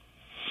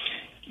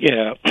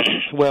 Yeah.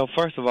 Well,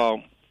 first of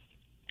all,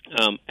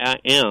 I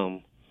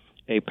am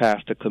a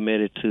pastor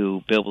committed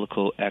to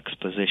biblical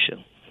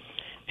exposition.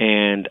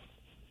 And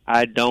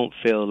I don't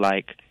feel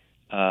like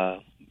I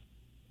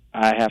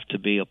have to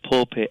be a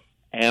pulpit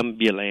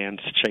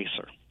ambulance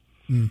chaser,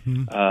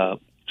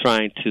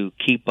 trying to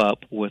keep up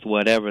with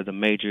whatever the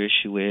major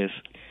issue is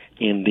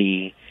in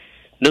the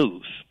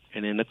news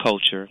and in the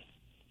culture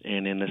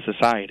and in the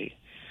society.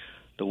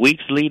 The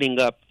weeks leading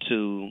up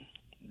to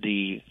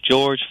the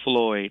George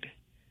Floyd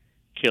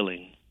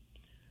killing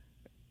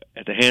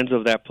at the hands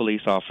of that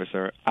police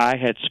officer, I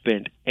had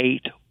spent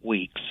 8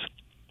 weeks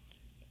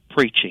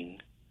preaching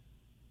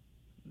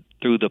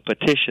through the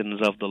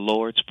petitions of the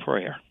Lord's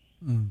Prayer.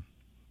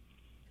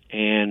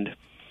 And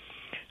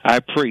I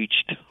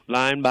preached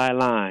line by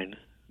line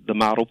the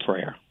model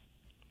prayer.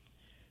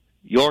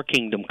 Your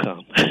kingdom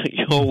come,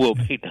 your will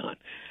be done.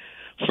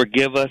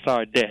 Forgive us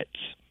our debts.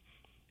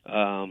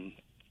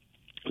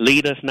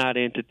 Lead us not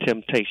into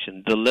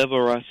temptation.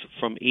 Deliver us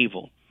from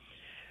evil.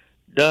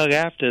 Doug,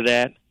 after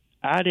that,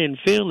 I didn't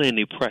feel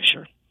any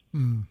pressure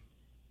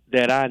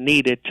that I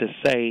needed to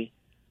say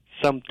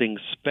something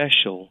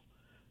special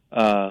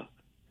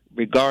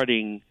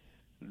regarding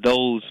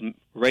those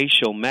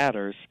racial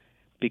matters,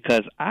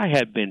 because I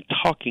had been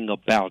talking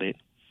about it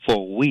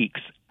for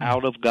weeks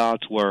out of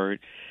God's Word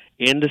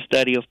in the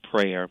study of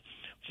prayer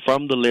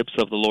from the lips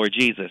of the Lord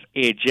Jesus.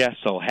 It just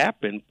so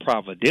happened,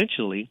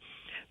 providentially,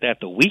 that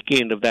the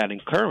weekend of that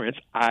occurrence,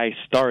 I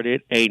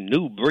started a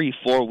new brief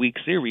 4-week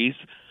series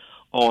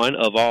on,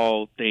 of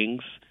all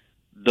things,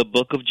 the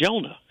book of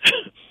Jonah.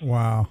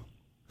 Wow.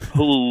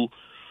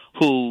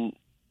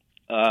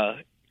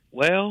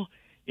 Well,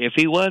 if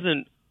he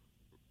wasn't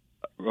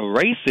a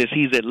racist,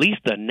 he's at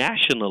least a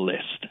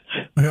nationalist.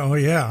 Oh,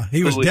 yeah.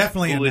 He was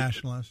definitely a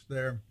nationalist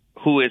there.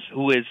 Who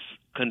is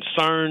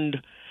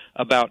concerned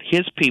about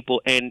his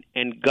people, and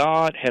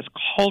God has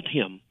called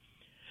him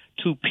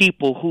to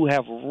people who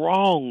have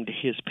wronged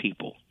his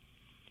people,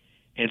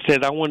 and says,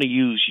 I want to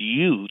use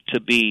you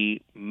to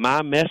be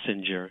my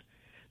messenger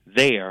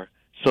there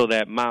so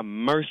that my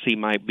mercy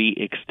might be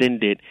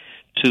extended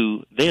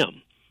to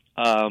them.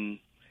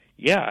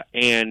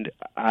 And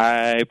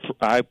I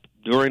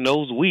during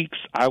those weeks,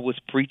 I was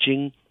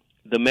preaching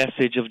the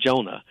message of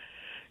Jonah.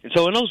 And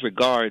so in those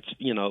regards,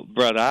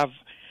 brother,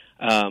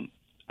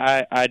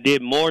 I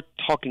did more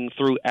talking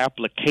through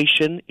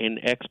application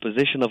and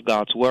exposition of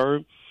God's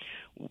Word.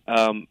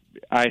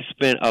 I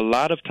spent a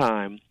lot of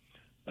time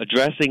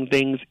addressing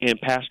things in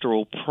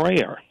pastoral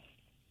prayer,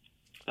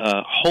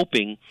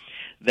 hoping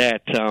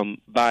that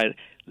by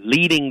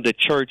leading the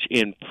church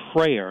in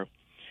prayer,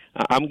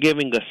 I'm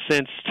giving a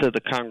sense to the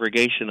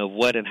congregation of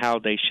what and how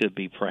they should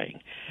be praying.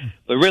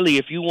 But really,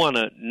 if you want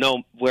to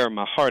know where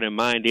my heart and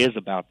mind is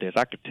about this,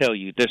 I could tell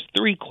you there's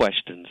 3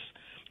 questions.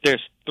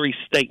 There's 3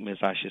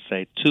 statements, I should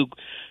say,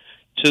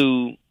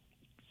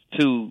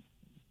 two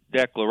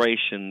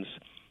declarations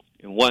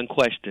and 1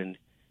 question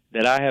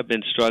that I have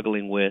been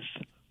struggling with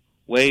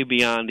way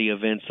beyond the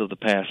events of the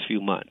past few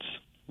months,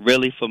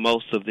 really for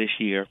most of this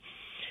year.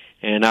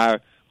 And I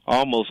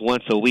almost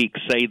once a week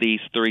say these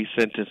 3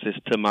 sentences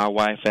to my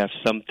wife if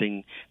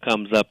something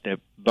comes up that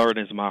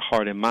burdens my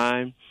heart and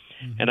mind.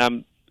 Mm-hmm. And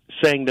I'm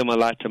saying them a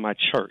lot to my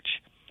church.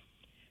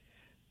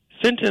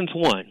 Sentence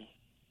 1,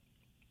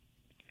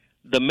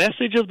 the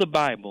message of the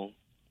Bible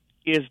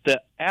is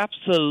the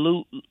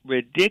absolute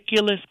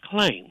ridiculous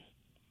claim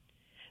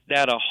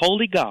that a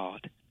holy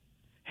God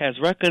has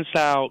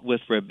reconciled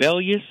with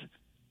rebellious,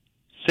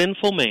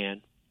 sinful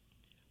man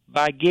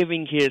by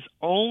giving his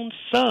own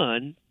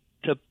son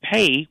to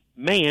pay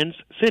man's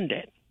sin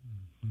debt.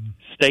 Mm-hmm.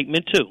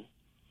 Statement 2,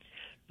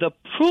 the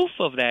proof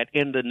of that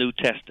in the New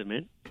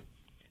Testament,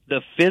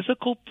 the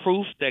physical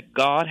proof that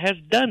God has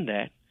done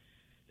that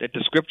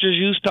the Scriptures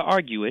use to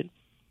argue it,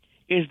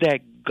 is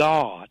that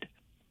God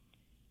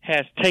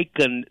has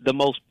taken the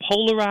most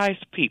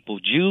polarized people,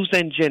 Jews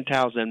and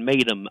Gentiles, and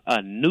made them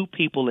a new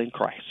people in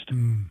Christ.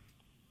 Mm.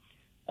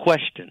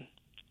 Question: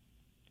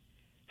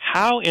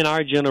 how in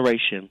our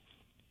generation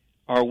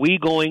are we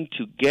going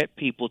to get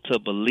people to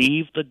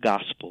believe the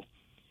gospel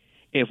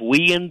if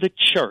we in the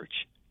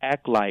church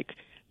act like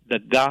the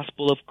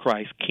gospel of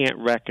Christ can't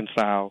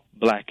reconcile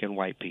black and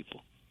white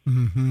people?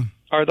 Mm-hmm.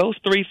 Are those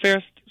 3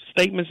 fair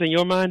statements in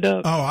your mind,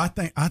 Doug? Oh, I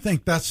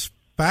think that's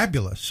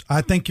fabulous.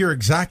 I think you're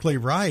exactly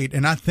right,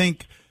 and I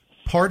think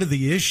part of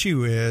the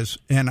issue is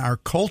in our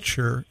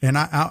culture, and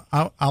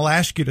I'll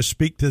ask you to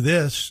speak to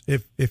this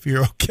if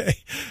you're okay.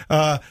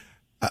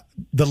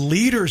 The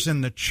leaders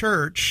in the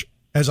church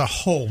as a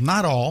whole,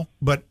 not all,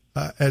 but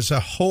as a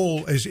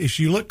whole, as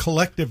you look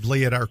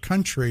collectively at our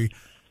country,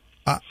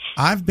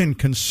 I've been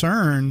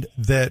concerned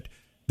that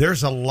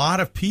there's a lot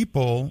of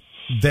people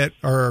that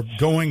are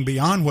going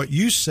beyond what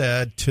you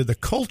said to the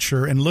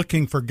culture and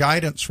looking for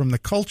guidance from the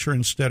culture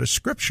instead of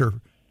Scripture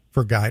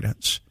for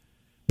guidance.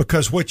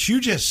 Because what you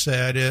just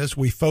said is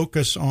we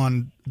focus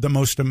on the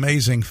most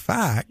amazing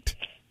fact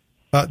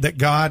that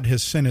God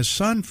has sent His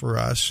Son for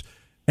us,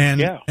 and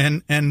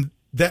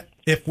that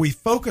if we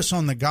focus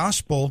on the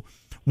gospel,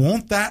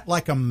 won't that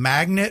like a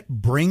magnet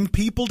bring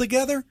people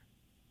together?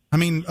 I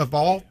mean, of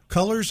all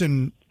colors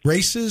and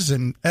races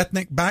and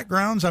ethnic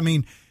backgrounds. I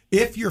mean,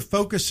 if you're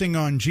focusing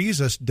on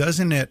Jesus,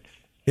 doesn't it,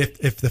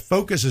 if the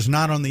focus is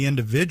not on the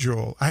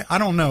individual, I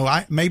don't know,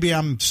 maybe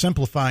I'm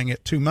simplifying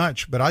it too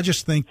much, but I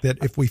just think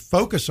that if we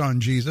focus on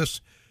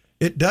Jesus,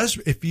 it does,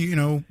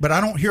 but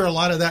I don't hear a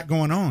lot of that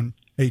going on,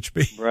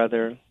 HB.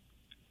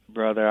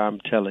 Brother, I'm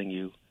telling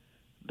you,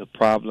 the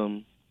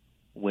problem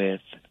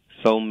with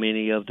so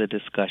many of the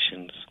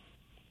discussions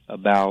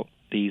about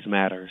these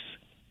matters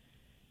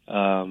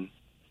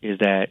is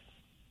that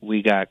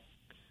we got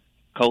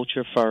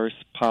culture first,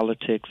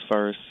 politics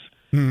first,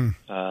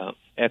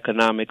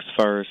 economics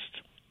first,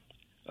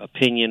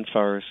 opinion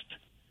first,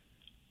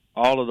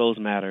 all of those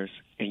matters,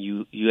 and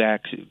you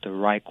ask the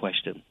right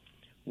question.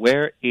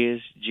 Where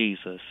is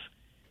Jesus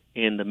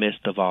in the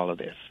midst of all of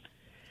this?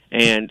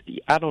 And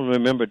I don't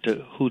remember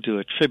who to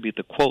attribute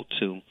the quote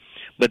to,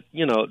 but,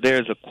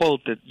 there's a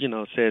quote that,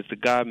 says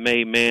that God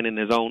made man in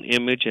His own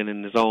image and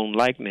in His own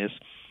likeness,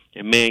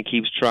 and man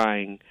keeps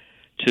trying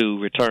to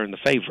return the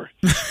favor.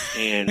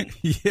 And,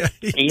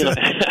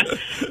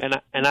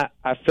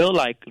 I feel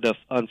like the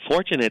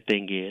unfortunate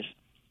thing is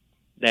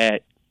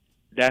that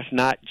that's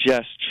not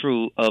just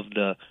true of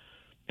the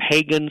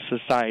pagan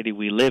society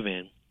we live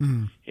in.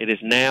 Mm. It is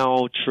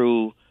now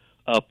true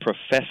of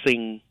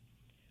professing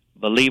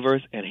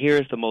believers, and here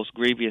is the most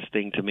grievous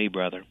thing to me,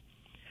 brother.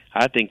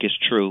 I think it's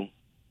true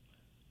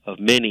of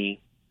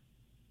many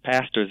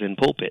pastors in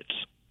pulpits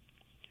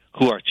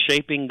who are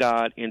shaping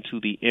God into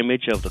the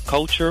image of the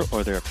culture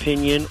or their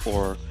opinion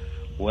or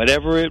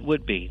whatever it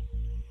would be,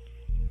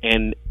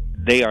 and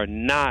they are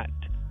not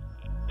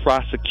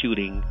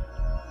prosecuting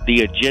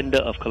the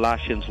agenda of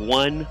Colossians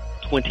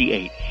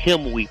 1:28,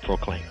 Him we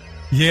proclaim.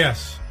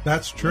 Yes,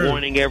 that's true.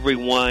 Warning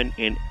everyone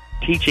and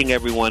teaching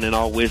everyone in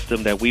all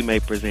wisdom that we may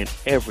present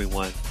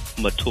everyone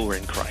mature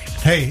in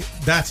Christ. Hey,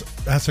 that's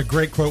a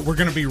great quote. We're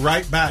going to be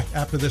right back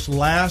after this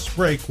last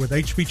break with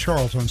H.B.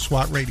 Charles on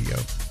SWAT Radio.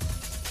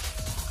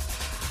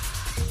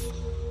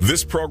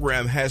 This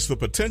program has the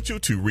potential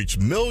to reach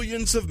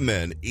millions of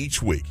men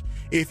each week.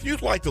 If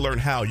you'd like to learn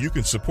how you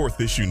can support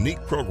this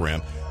unique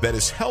program that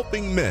is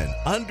helping men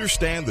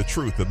understand the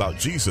truth about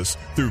Jesus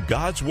through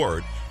God's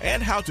Word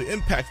and how to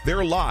impact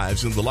their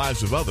lives and the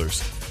lives of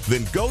others,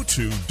 then go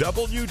to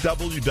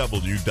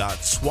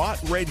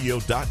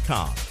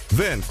www.swatradio.com.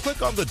 Then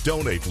click on the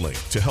donate link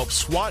to help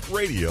SWAT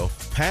Radio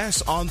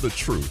pass on the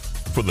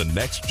truth for the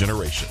next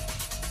generation.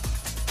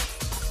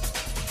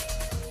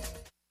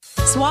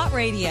 SWAT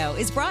Radio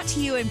is brought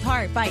to you in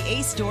part by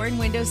Ace Door and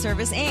Window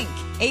Service, Inc.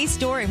 Ace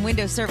Door and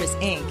Window Service,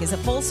 Inc. is a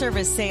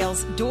full-service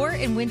sales door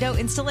and window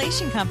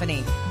installation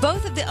company.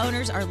 Both of the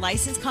owners are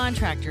licensed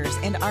contractors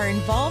and are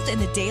involved in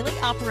the daily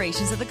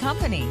operations of the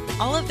company.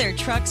 All of their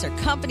trucks are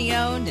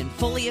company-owned and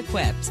fully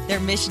equipped. Their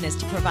mission is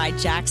to provide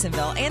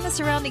Jacksonville and the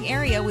surrounding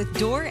area with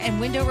door and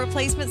window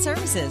replacement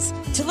services.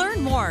 To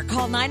learn more,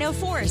 call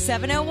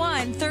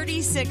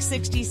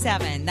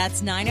 904-701-3667.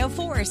 That's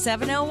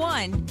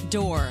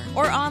 904-701-DOOR.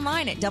 Or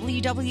online at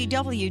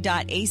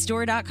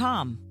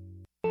www.acedoor.com.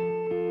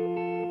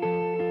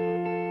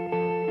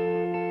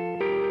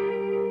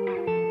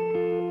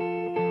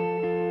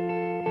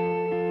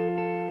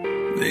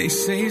 They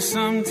say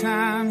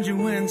sometimes you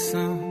win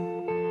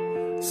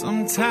some,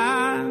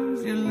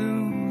 sometimes you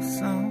lose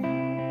some.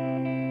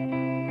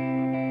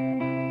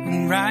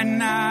 And right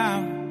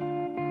now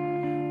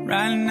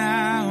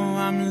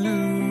I'm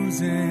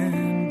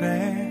losing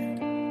bad.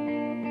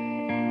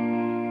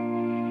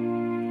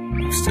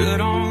 I've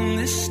stood on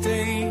this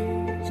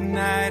stage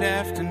night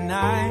after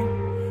night,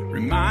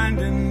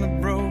 reminding the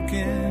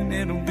broken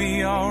it'll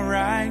be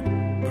alright.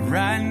 But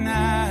right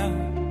now,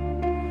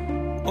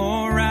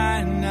 oh,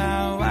 right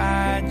now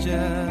I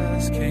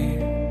just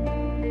can't.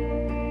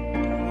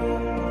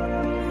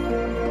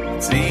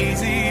 It's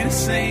easy to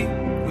say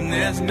when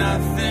there's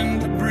nothing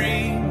to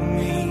bring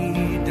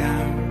me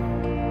down.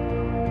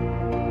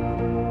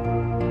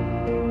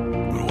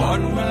 But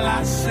what will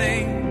I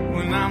say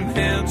when I'm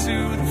held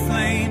to the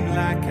flame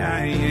like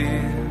I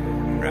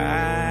am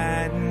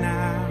right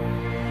now?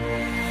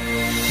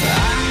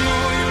 I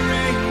know you're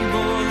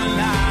able to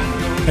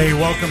lie. Hey,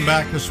 welcome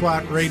back to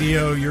SWAT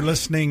Radio. You're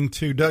listening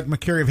to Doug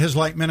McCary of His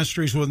Light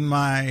Ministries with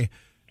my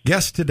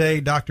guest today,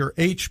 Dr.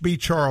 H.B.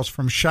 Charles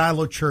from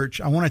Shiloh Church.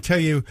 I want to tell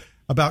you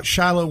about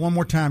Shiloh one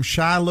more time,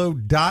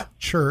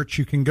 shiloh.church.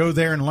 You can go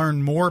there and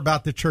learn more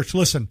about the church.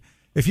 Listen,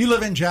 if you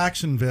live in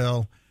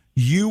Jacksonville,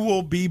 you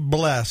will be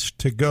blessed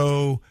to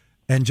go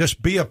and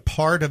just be a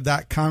part of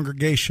that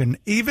congregation.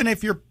 Even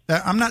if you're,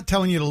 I'm not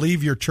telling you to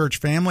leave your church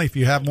family if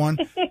you have one,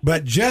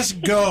 but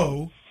just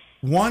go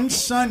one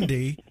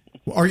Sunday.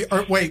 Or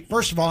wait,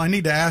 first of all, I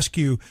need to ask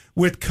you,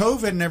 with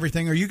COVID and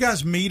everything, are you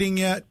guys meeting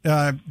yet,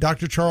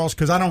 Dr. Charles?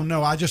 Because I don't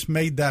know. I just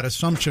made that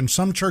assumption.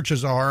 Some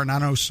churches are, and I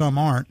know some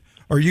aren't.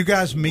 Are you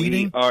guys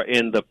meeting? We are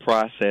in the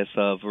process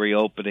of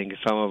reopening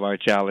some of our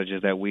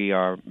challenges that we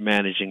are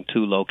managing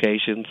 2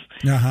 locations.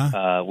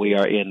 We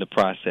are in the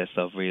process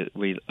of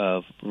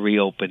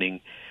reopening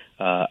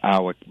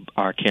our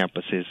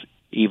campuses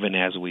even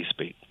as we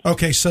speak.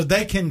 Okay, so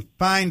they can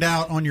find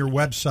out on your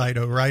website,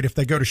 right? If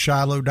they go to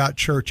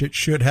shiloh.church, it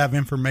should have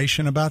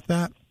information about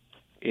that?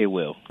 It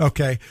will.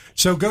 Okay,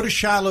 so go to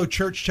Shiloh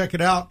Church, check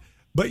it out.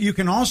 But you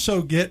can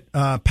also get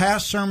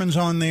past sermons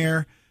on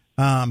there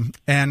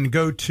and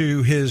go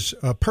to his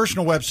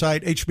personal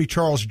website,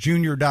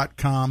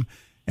 hbcharlesjr.com,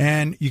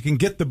 and you can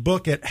get the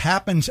book. It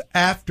happens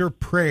after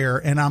prayer,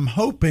 and I'm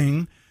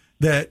hoping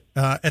that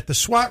at the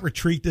SWAT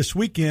retreat this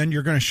weekend,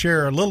 you're going to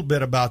share a little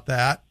bit about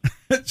that.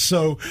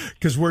 So,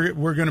 because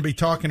we're going to be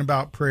talking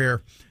about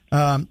prayer.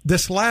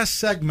 This last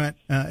segment,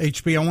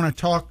 HB, I want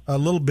to talk a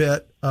little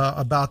bit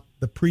about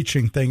the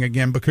preaching thing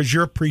again, because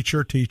you're a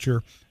preacher,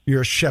 teacher,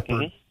 you're a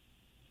shepherd.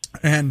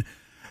 Mm-hmm. And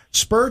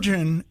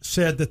Spurgeon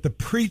said that the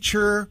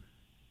preacher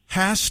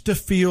has to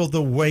feel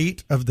the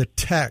weight of the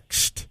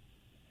text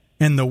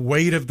and the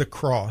weight of the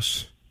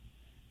cross.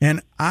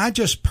 And I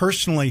just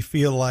personally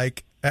feel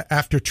like,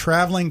 after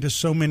traveling to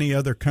so many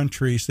other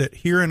countries, that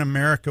here in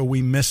America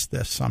we miss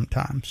this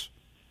sometimes.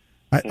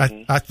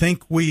 I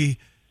think we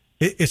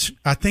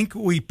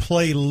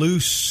play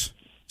loose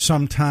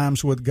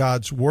sometimes with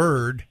God's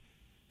word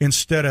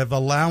instead of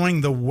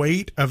allowing the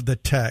weight of the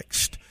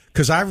text.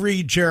 Because I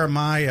read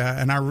Jeremiah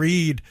and I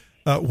read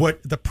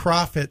what the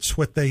prophets,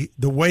 the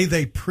way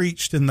they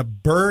preached and the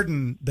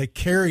burden they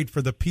carried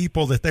for the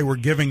people that they were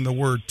giving the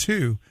word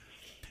to.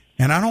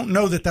 And I don't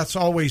know that that's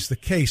always the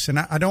case. And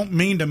I don't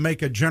mean to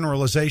make a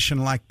generalization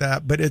like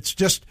that, but it's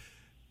just,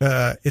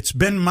 it's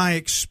been my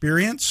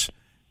experience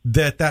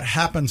that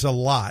happens a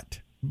lot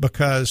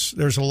because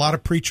there's a lot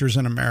of preachers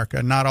in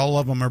America. Not all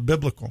of them are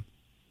biblical.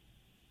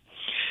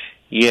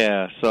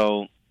 Yeah,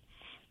 so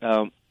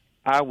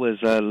I was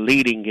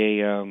leading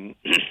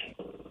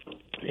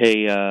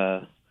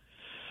a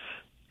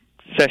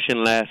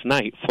session last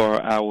night for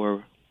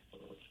our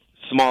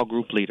small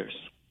group leaders.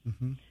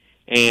 Mm-hmm.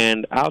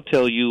 And I'll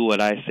tell you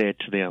what I said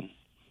to them,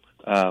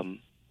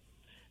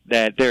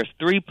 that there's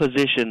 3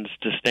 positions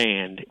to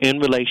stand in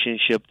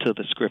relationship to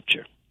the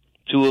Scripture.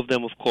 2 of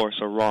them, of course,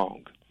 are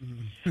wrong.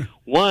 Mm-hmm.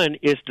 One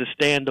is to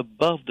stand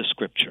above the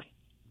Scripture.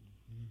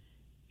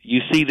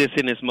 You see this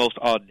in its most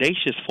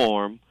audacious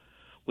form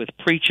with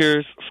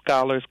preachers,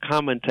 scholars,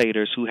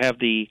 commentators who have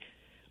the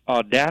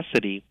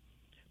audacity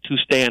to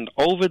stand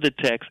over the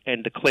text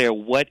and declare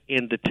what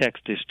in the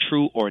text is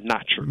true or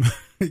not true.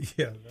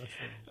 Yeah, that's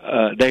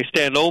right. They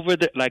stand over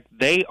like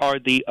they are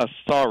the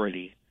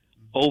authority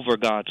over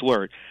God's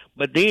word.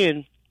 But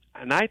then,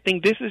 and I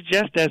think this is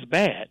just as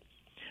bad,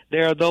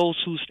 there are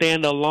those who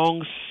stand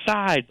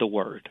alongside the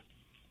word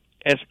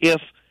as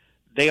if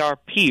they are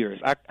peers.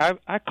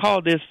 I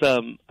call this,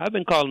 I've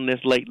been calling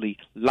this lately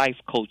life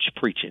coach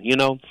preaching. You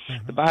know,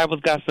 The Bible's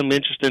got some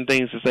interesting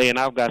things to say, and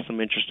I've got some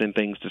interesting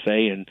things to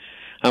say, and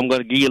I'm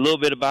going to give you a little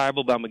bit of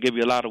Bible, but I'm going to give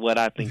you a lot of what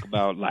I think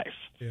about life.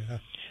 Yeah.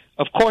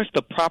 Of course,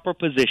 the proper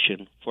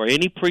position for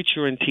any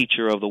preacher and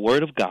teacher of the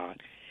Word of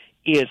God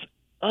is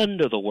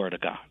under the Word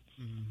of God.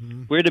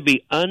 Mm-hmm. We're to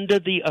be under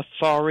the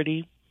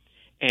authority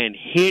and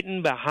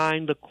hidden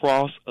behind the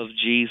cross of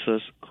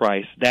Jesus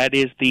Christ. That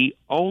is the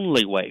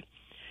only way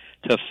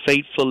to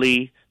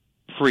faithfully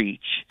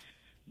preach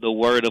the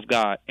Word of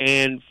God.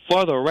 And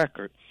for the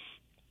record,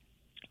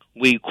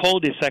 we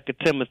quoted 2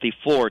 Timothy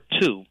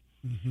 4:2,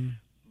 mm-hmm.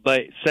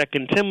 but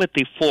 2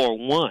 Timothy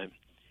 4:1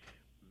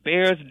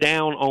 bears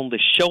down on the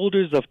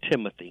shoulders of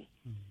Timothy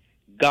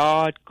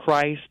God,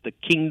 Christ, the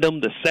kingdom,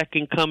 the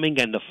second coming,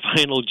 and the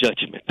final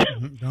judgment.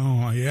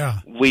 Oh, yeah.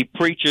 We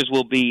preachers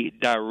will be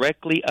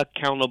directly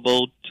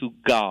accountable to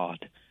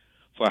God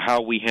for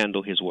how we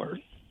handle His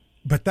word.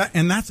 But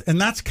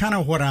that's kind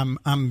of what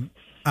I'm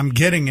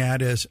getting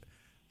at is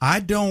I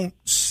don't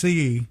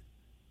see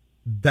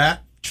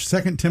that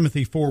 2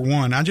 Timothy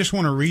 4:1. I just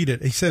want to read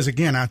it. He says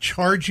again, I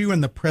charge you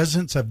in the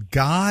presence of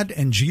God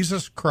and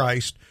Jesus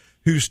Christ,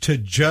 who's to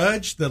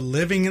judge the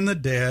living and the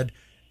dead,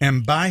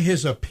 and by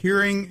his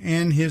appearing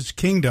in his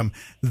kingdom.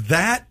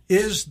 That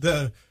is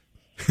the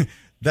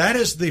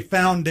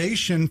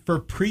foundation for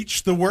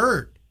preach the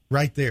word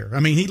right there. I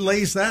mean, he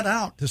lays that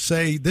out to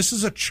say this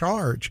is a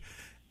charge.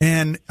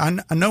 And I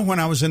know when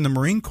I was in the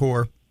Marine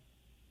Corps,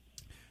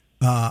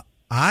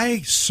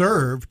 I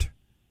served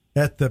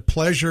at the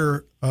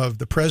pleasure of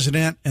the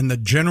president and the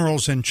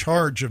generals in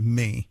charge of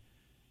me,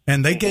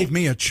 and they gave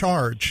me a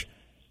charge,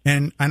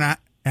 and I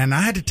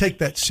had to take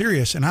that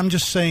serious. And I'm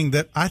just saying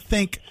that I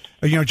think,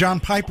 John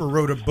Piper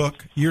wrote a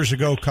book years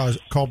ago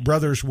called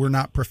Brothers, We're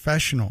Not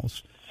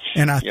Professionals.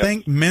 And I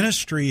think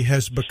ministry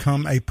has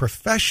become a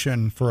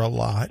profession for a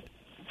lot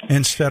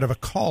instead of a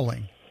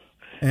calling.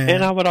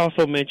 And I would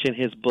also mention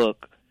his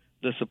book,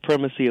 The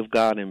Supremacy of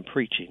God in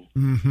Preaching,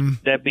 mm-hmm.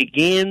 that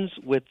begins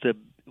with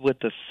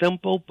the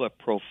simple but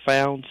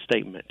profound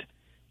statement,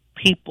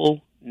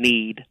 people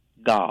need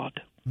God.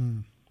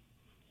 Mm.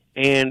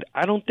 And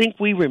I don't think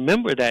we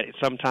remember that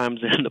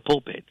sometimes in the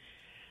pulpit.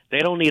 They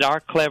don't need our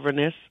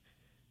cleverness.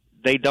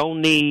 They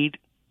don't need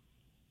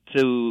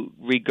to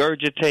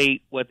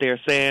regurgitate what they're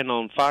saying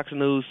on Fox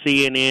News,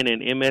 CNN,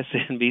 and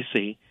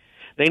MSNBC.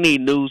 They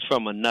need news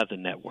from another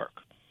network.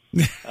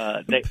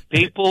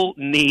 People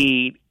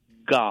need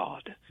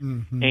God.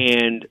 Mm-hmm.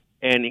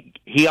 And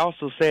he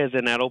also says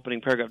in that opening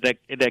paragraph that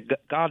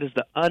God is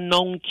the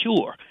unknown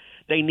cure.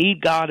 They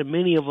need God, and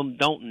many of them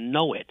don't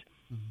know it.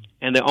 Mm-hmm.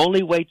 And the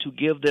only way to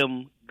give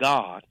them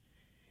God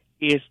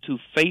is to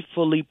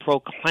faithfully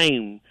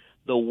proclaim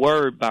the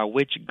word by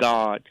which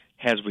God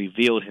has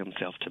revealed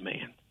himself to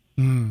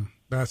man.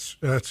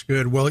 That's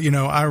good. Well,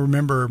 I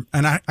remember,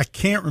 and I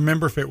can't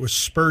remember if it was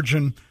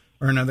Spurgeon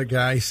or another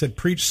guy. He said,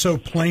 preach so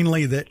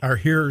plainly that our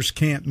hearers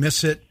can't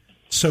miss it,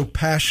 so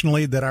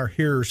passionately that our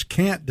hearers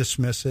can't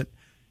dismiss it,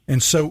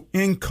 and so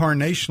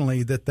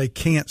incarnationally that they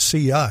can't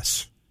see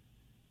us.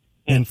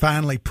 And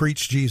finally,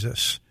 preach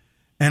Jesus.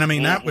 And I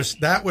mean, that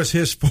was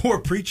his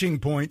 4 preaching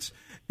points.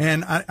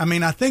 And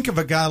I think of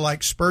a guy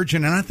like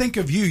Spurgeon, and I think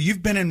of you.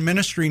 You've been in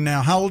ministry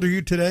now. How old are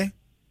you today?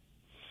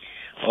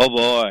 Oh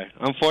boy,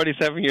 I'm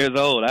 47 years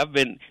old. I'm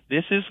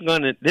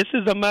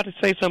about to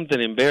say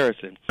something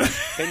embarrassing.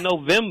 In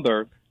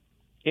November,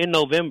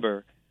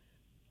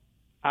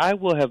 I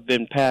will have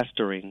been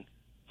pastoring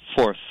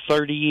for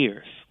 30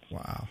 years.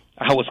 Wow.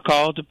 I was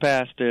called to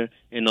pastor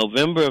in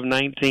November of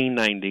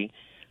 1990.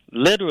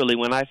 Literally,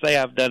 when I say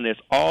I've done this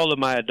all of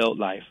my adult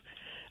life,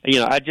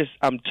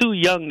 I'm too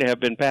young to have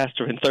been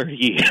pastoring 30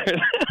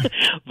 years.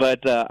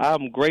 But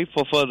I'm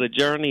grateful for the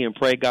journey and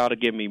pray God will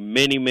give me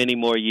many, many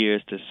more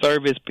years to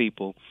serve his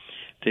people,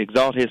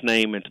 exalt His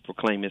name and to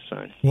proclaim His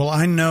Son. Well,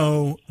 I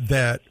know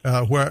that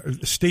where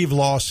Steve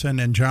Lawson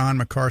and John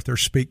MacArthur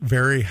speak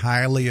very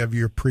highly of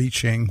your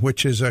preaching,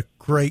 which is a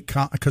great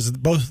because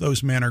both of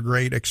those men are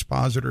great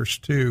expositors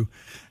too.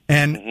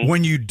 And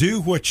when you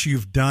do what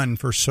you've done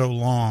for so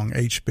long,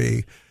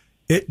 HB,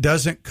 it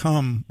doesn't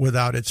come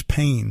without its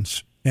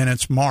pains and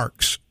its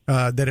marks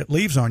that it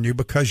leaves on you,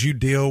 because you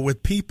deal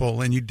with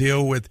people and you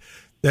deal with,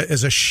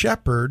 as a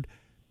shepherd,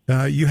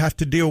 you have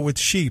to deal with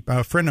sheep.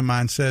 A friend of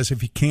mine says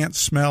if you can't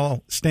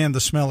stand the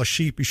smell of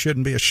sheep, you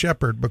shouldn't be a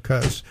shepherd,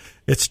 because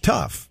it's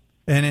tough.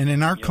 And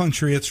in our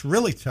country, it's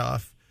really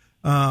tough.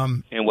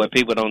 And what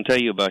people don't tell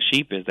you about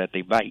sheep is that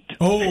they bite.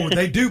 Oh,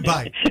 they do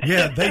bite.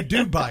 Yeah, they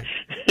do bite.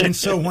 And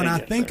so when I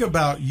think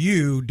about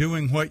you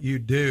doing what you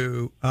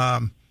do,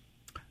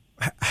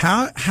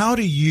 how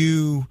do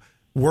you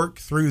work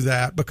through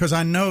that? Because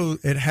I know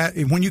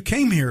when you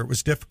came here, it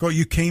was difficult.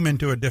 You came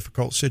into a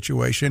difficult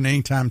situation.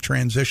 Anytime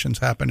transitions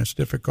happen, it's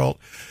difficult.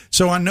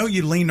 So I know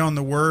you leaned on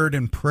the word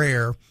and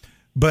prayer,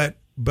 but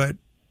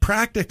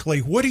practically,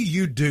 what do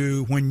you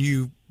do when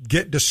you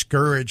get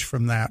discouraged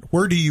from that?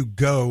 Where do you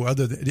go?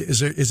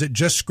 Is it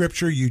just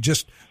scripture? You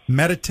just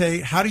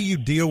meditate? How do you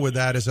deal with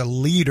that as a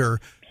leader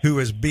who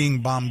is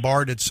being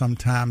bombarded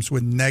sometimes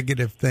with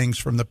negative things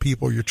from the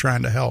people you're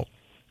trying to help?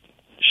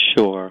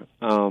 Sure.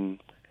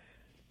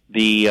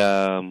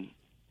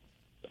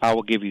 I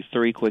will give you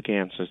three quick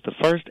answers. The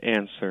first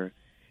answer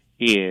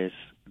is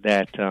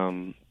that,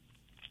 people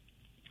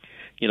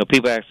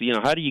ask,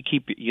 how do you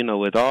keep,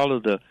 with all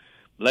of the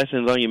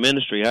blessings on your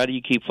ministry, how do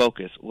you keep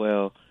focused?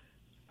 Well,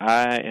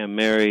 I am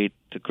married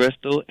to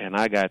Crystal, and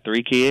I got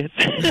 3 kids,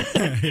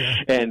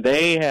 and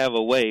they have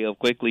a way of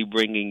quickly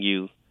bringing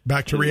you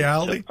back to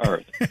reality, to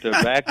earth,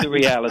 back to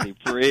reality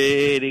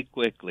pretty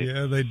quickly.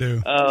 Yeah, they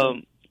do.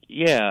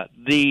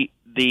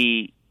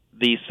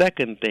 The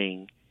second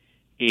thing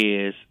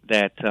is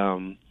that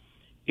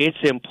it's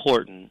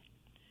important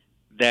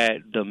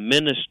that the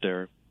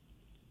minister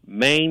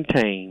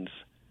maintains,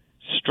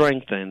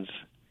 strengthens,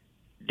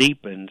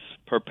 deepens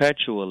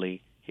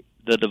perpetually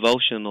the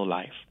devotional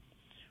life.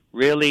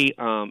 Really,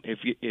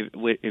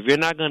 if you're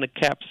not going to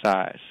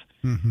capsize,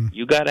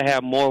 you got to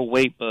have more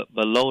weight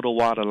below the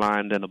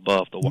waterline than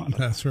above the waterline.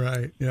 That's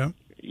right. Yeah.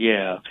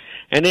 Yeah,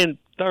 and then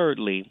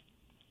thirdly,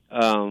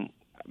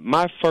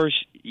 my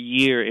first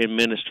year in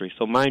ministry,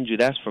 so mind you,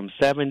 that's from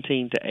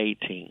 17 to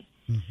 18.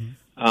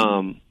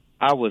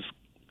 I was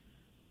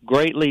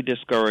greatly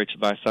discouraged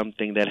by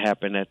something that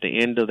happened at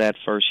the end of that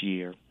first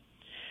year.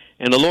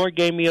 And the Lord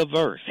gave me a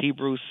verse,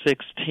 Hebrews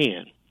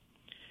 6:10.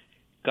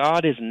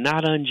 God is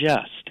not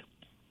unjust,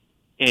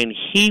 and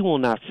He will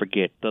not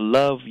forget the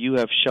love you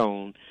have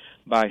shown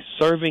by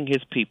serving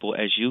His people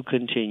as you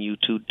continue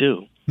to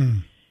do.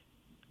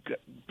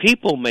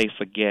 People may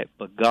forget,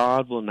 but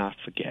God will not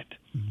forget.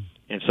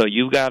 And so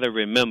you've got to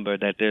remember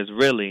that there's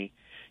really,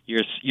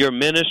 you're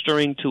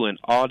ministering to an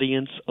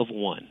audience of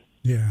one.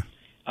 Yeah.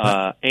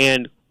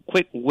 And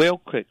real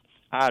quick,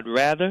 I'd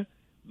rather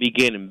be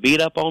getting beat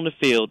up on the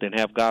field than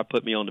have God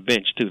put me on the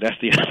bench, too. That's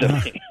the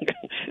other thing.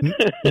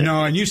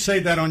 And you say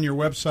that on your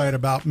website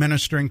about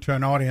ministering to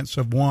an audience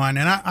of one,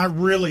 and I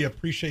really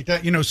appreciate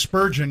that.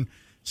 Spurgeon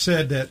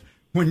said that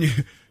when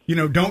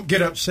you don't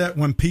get upset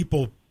when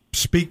people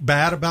speak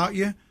bad about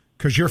you,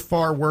 because you're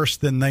far worse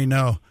than they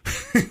know.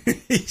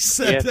 He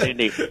said yes, that.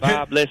 Indeed.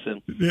 Bob,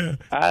 listen. Yeah.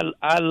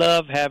 I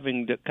love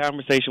having the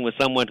conversation with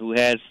someone who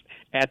has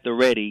at the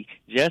ready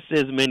just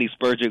as many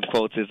Spurgeon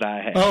quotes as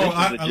I have.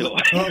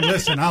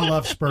 Listen, I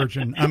love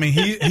Spurgeon. I mean,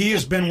 he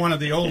has been one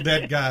of the old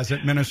dead guys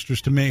that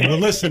ministers to me. Well,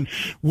 listen,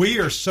 we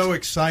are so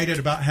excited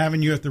about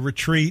having you at the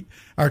retreat.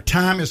 Our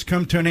time has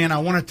come to an end. I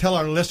want to tell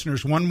our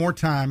listeners one more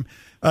time,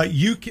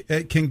 you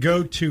can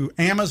go to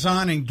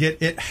Amazon and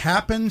get It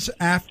Happens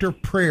After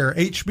Prayer,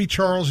 H.B.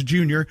 Charles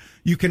Jr.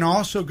 You can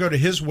also go to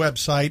his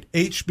website,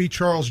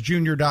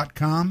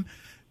 hbcharlesjr.com.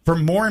 For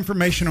more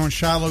information on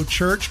Shiloh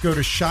Church, go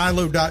to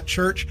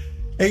shiloh.church.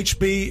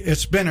 HB,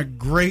 it's been a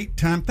great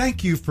time.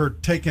 Thank you for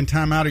taking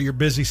time out of your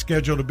busy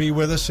schedule to be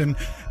with us. And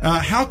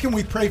how can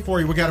we pray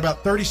for you? We got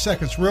about 30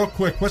 seconds. Real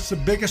quick, what's the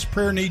biggest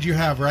prayer need you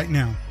have right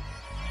now?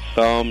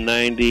 Psalm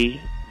 90,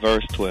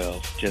 verse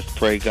 12. Just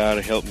pray God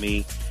to help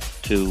me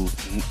to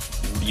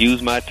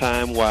use my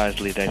time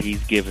wisely that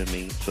He's given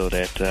me so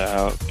that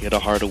I'll get a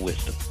heart of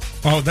wisdom.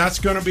 Oh, that's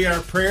going to be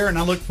our prayer, and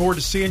I look forward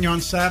to seeing you on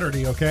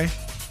Saturday, okay?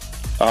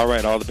 All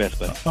right, all the best,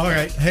 buddy. All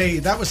right. Hey,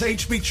 that was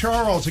H.B.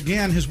 Charles.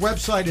 Again, his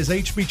website is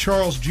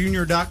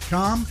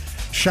hbcharlesjr.com,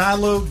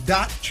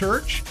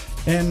 shiloh.church.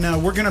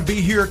 And we're going to be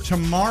here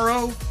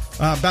tomorrow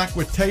back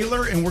with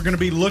Taylor, and we're going to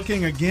be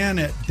looking again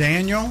at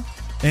Daniel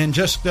and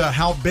just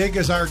how big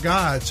is our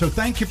God. So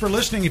thank you for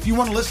listening. If you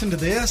want to listen to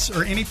this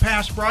or any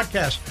past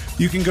broadcast,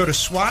 you can go to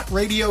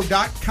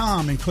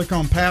swatradio.com and click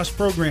on past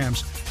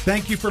programs.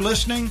 Thank you for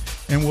listening,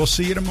 and we'll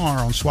see you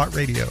tomorrow on SWAT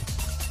Radio.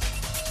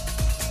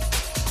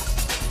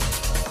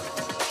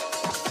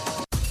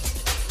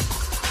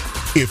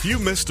 If you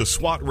missed a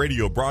SWAT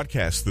Radio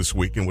broadcast this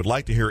week and would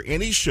like to hear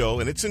any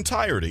show in its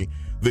entirety,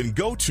 then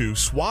go to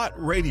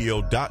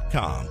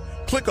swatradio.com.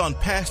 Click on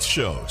past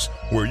shows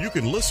where you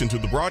can listen to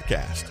the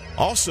broadcast.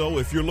 Also,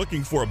 if you're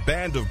looking for a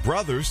band of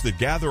brothers that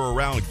gather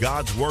around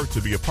God's Word to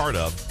be a part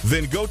of,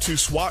 then go to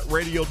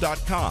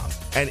SWATradio.com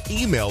and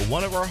email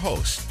one of our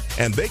hosts,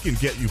 and they can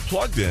get you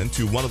plugged in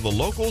to one of the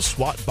local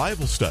SWAT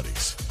Bible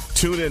studies.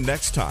 Tune in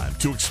next time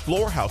to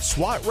explore how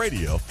SWAT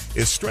Radio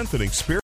is strengthening spiritual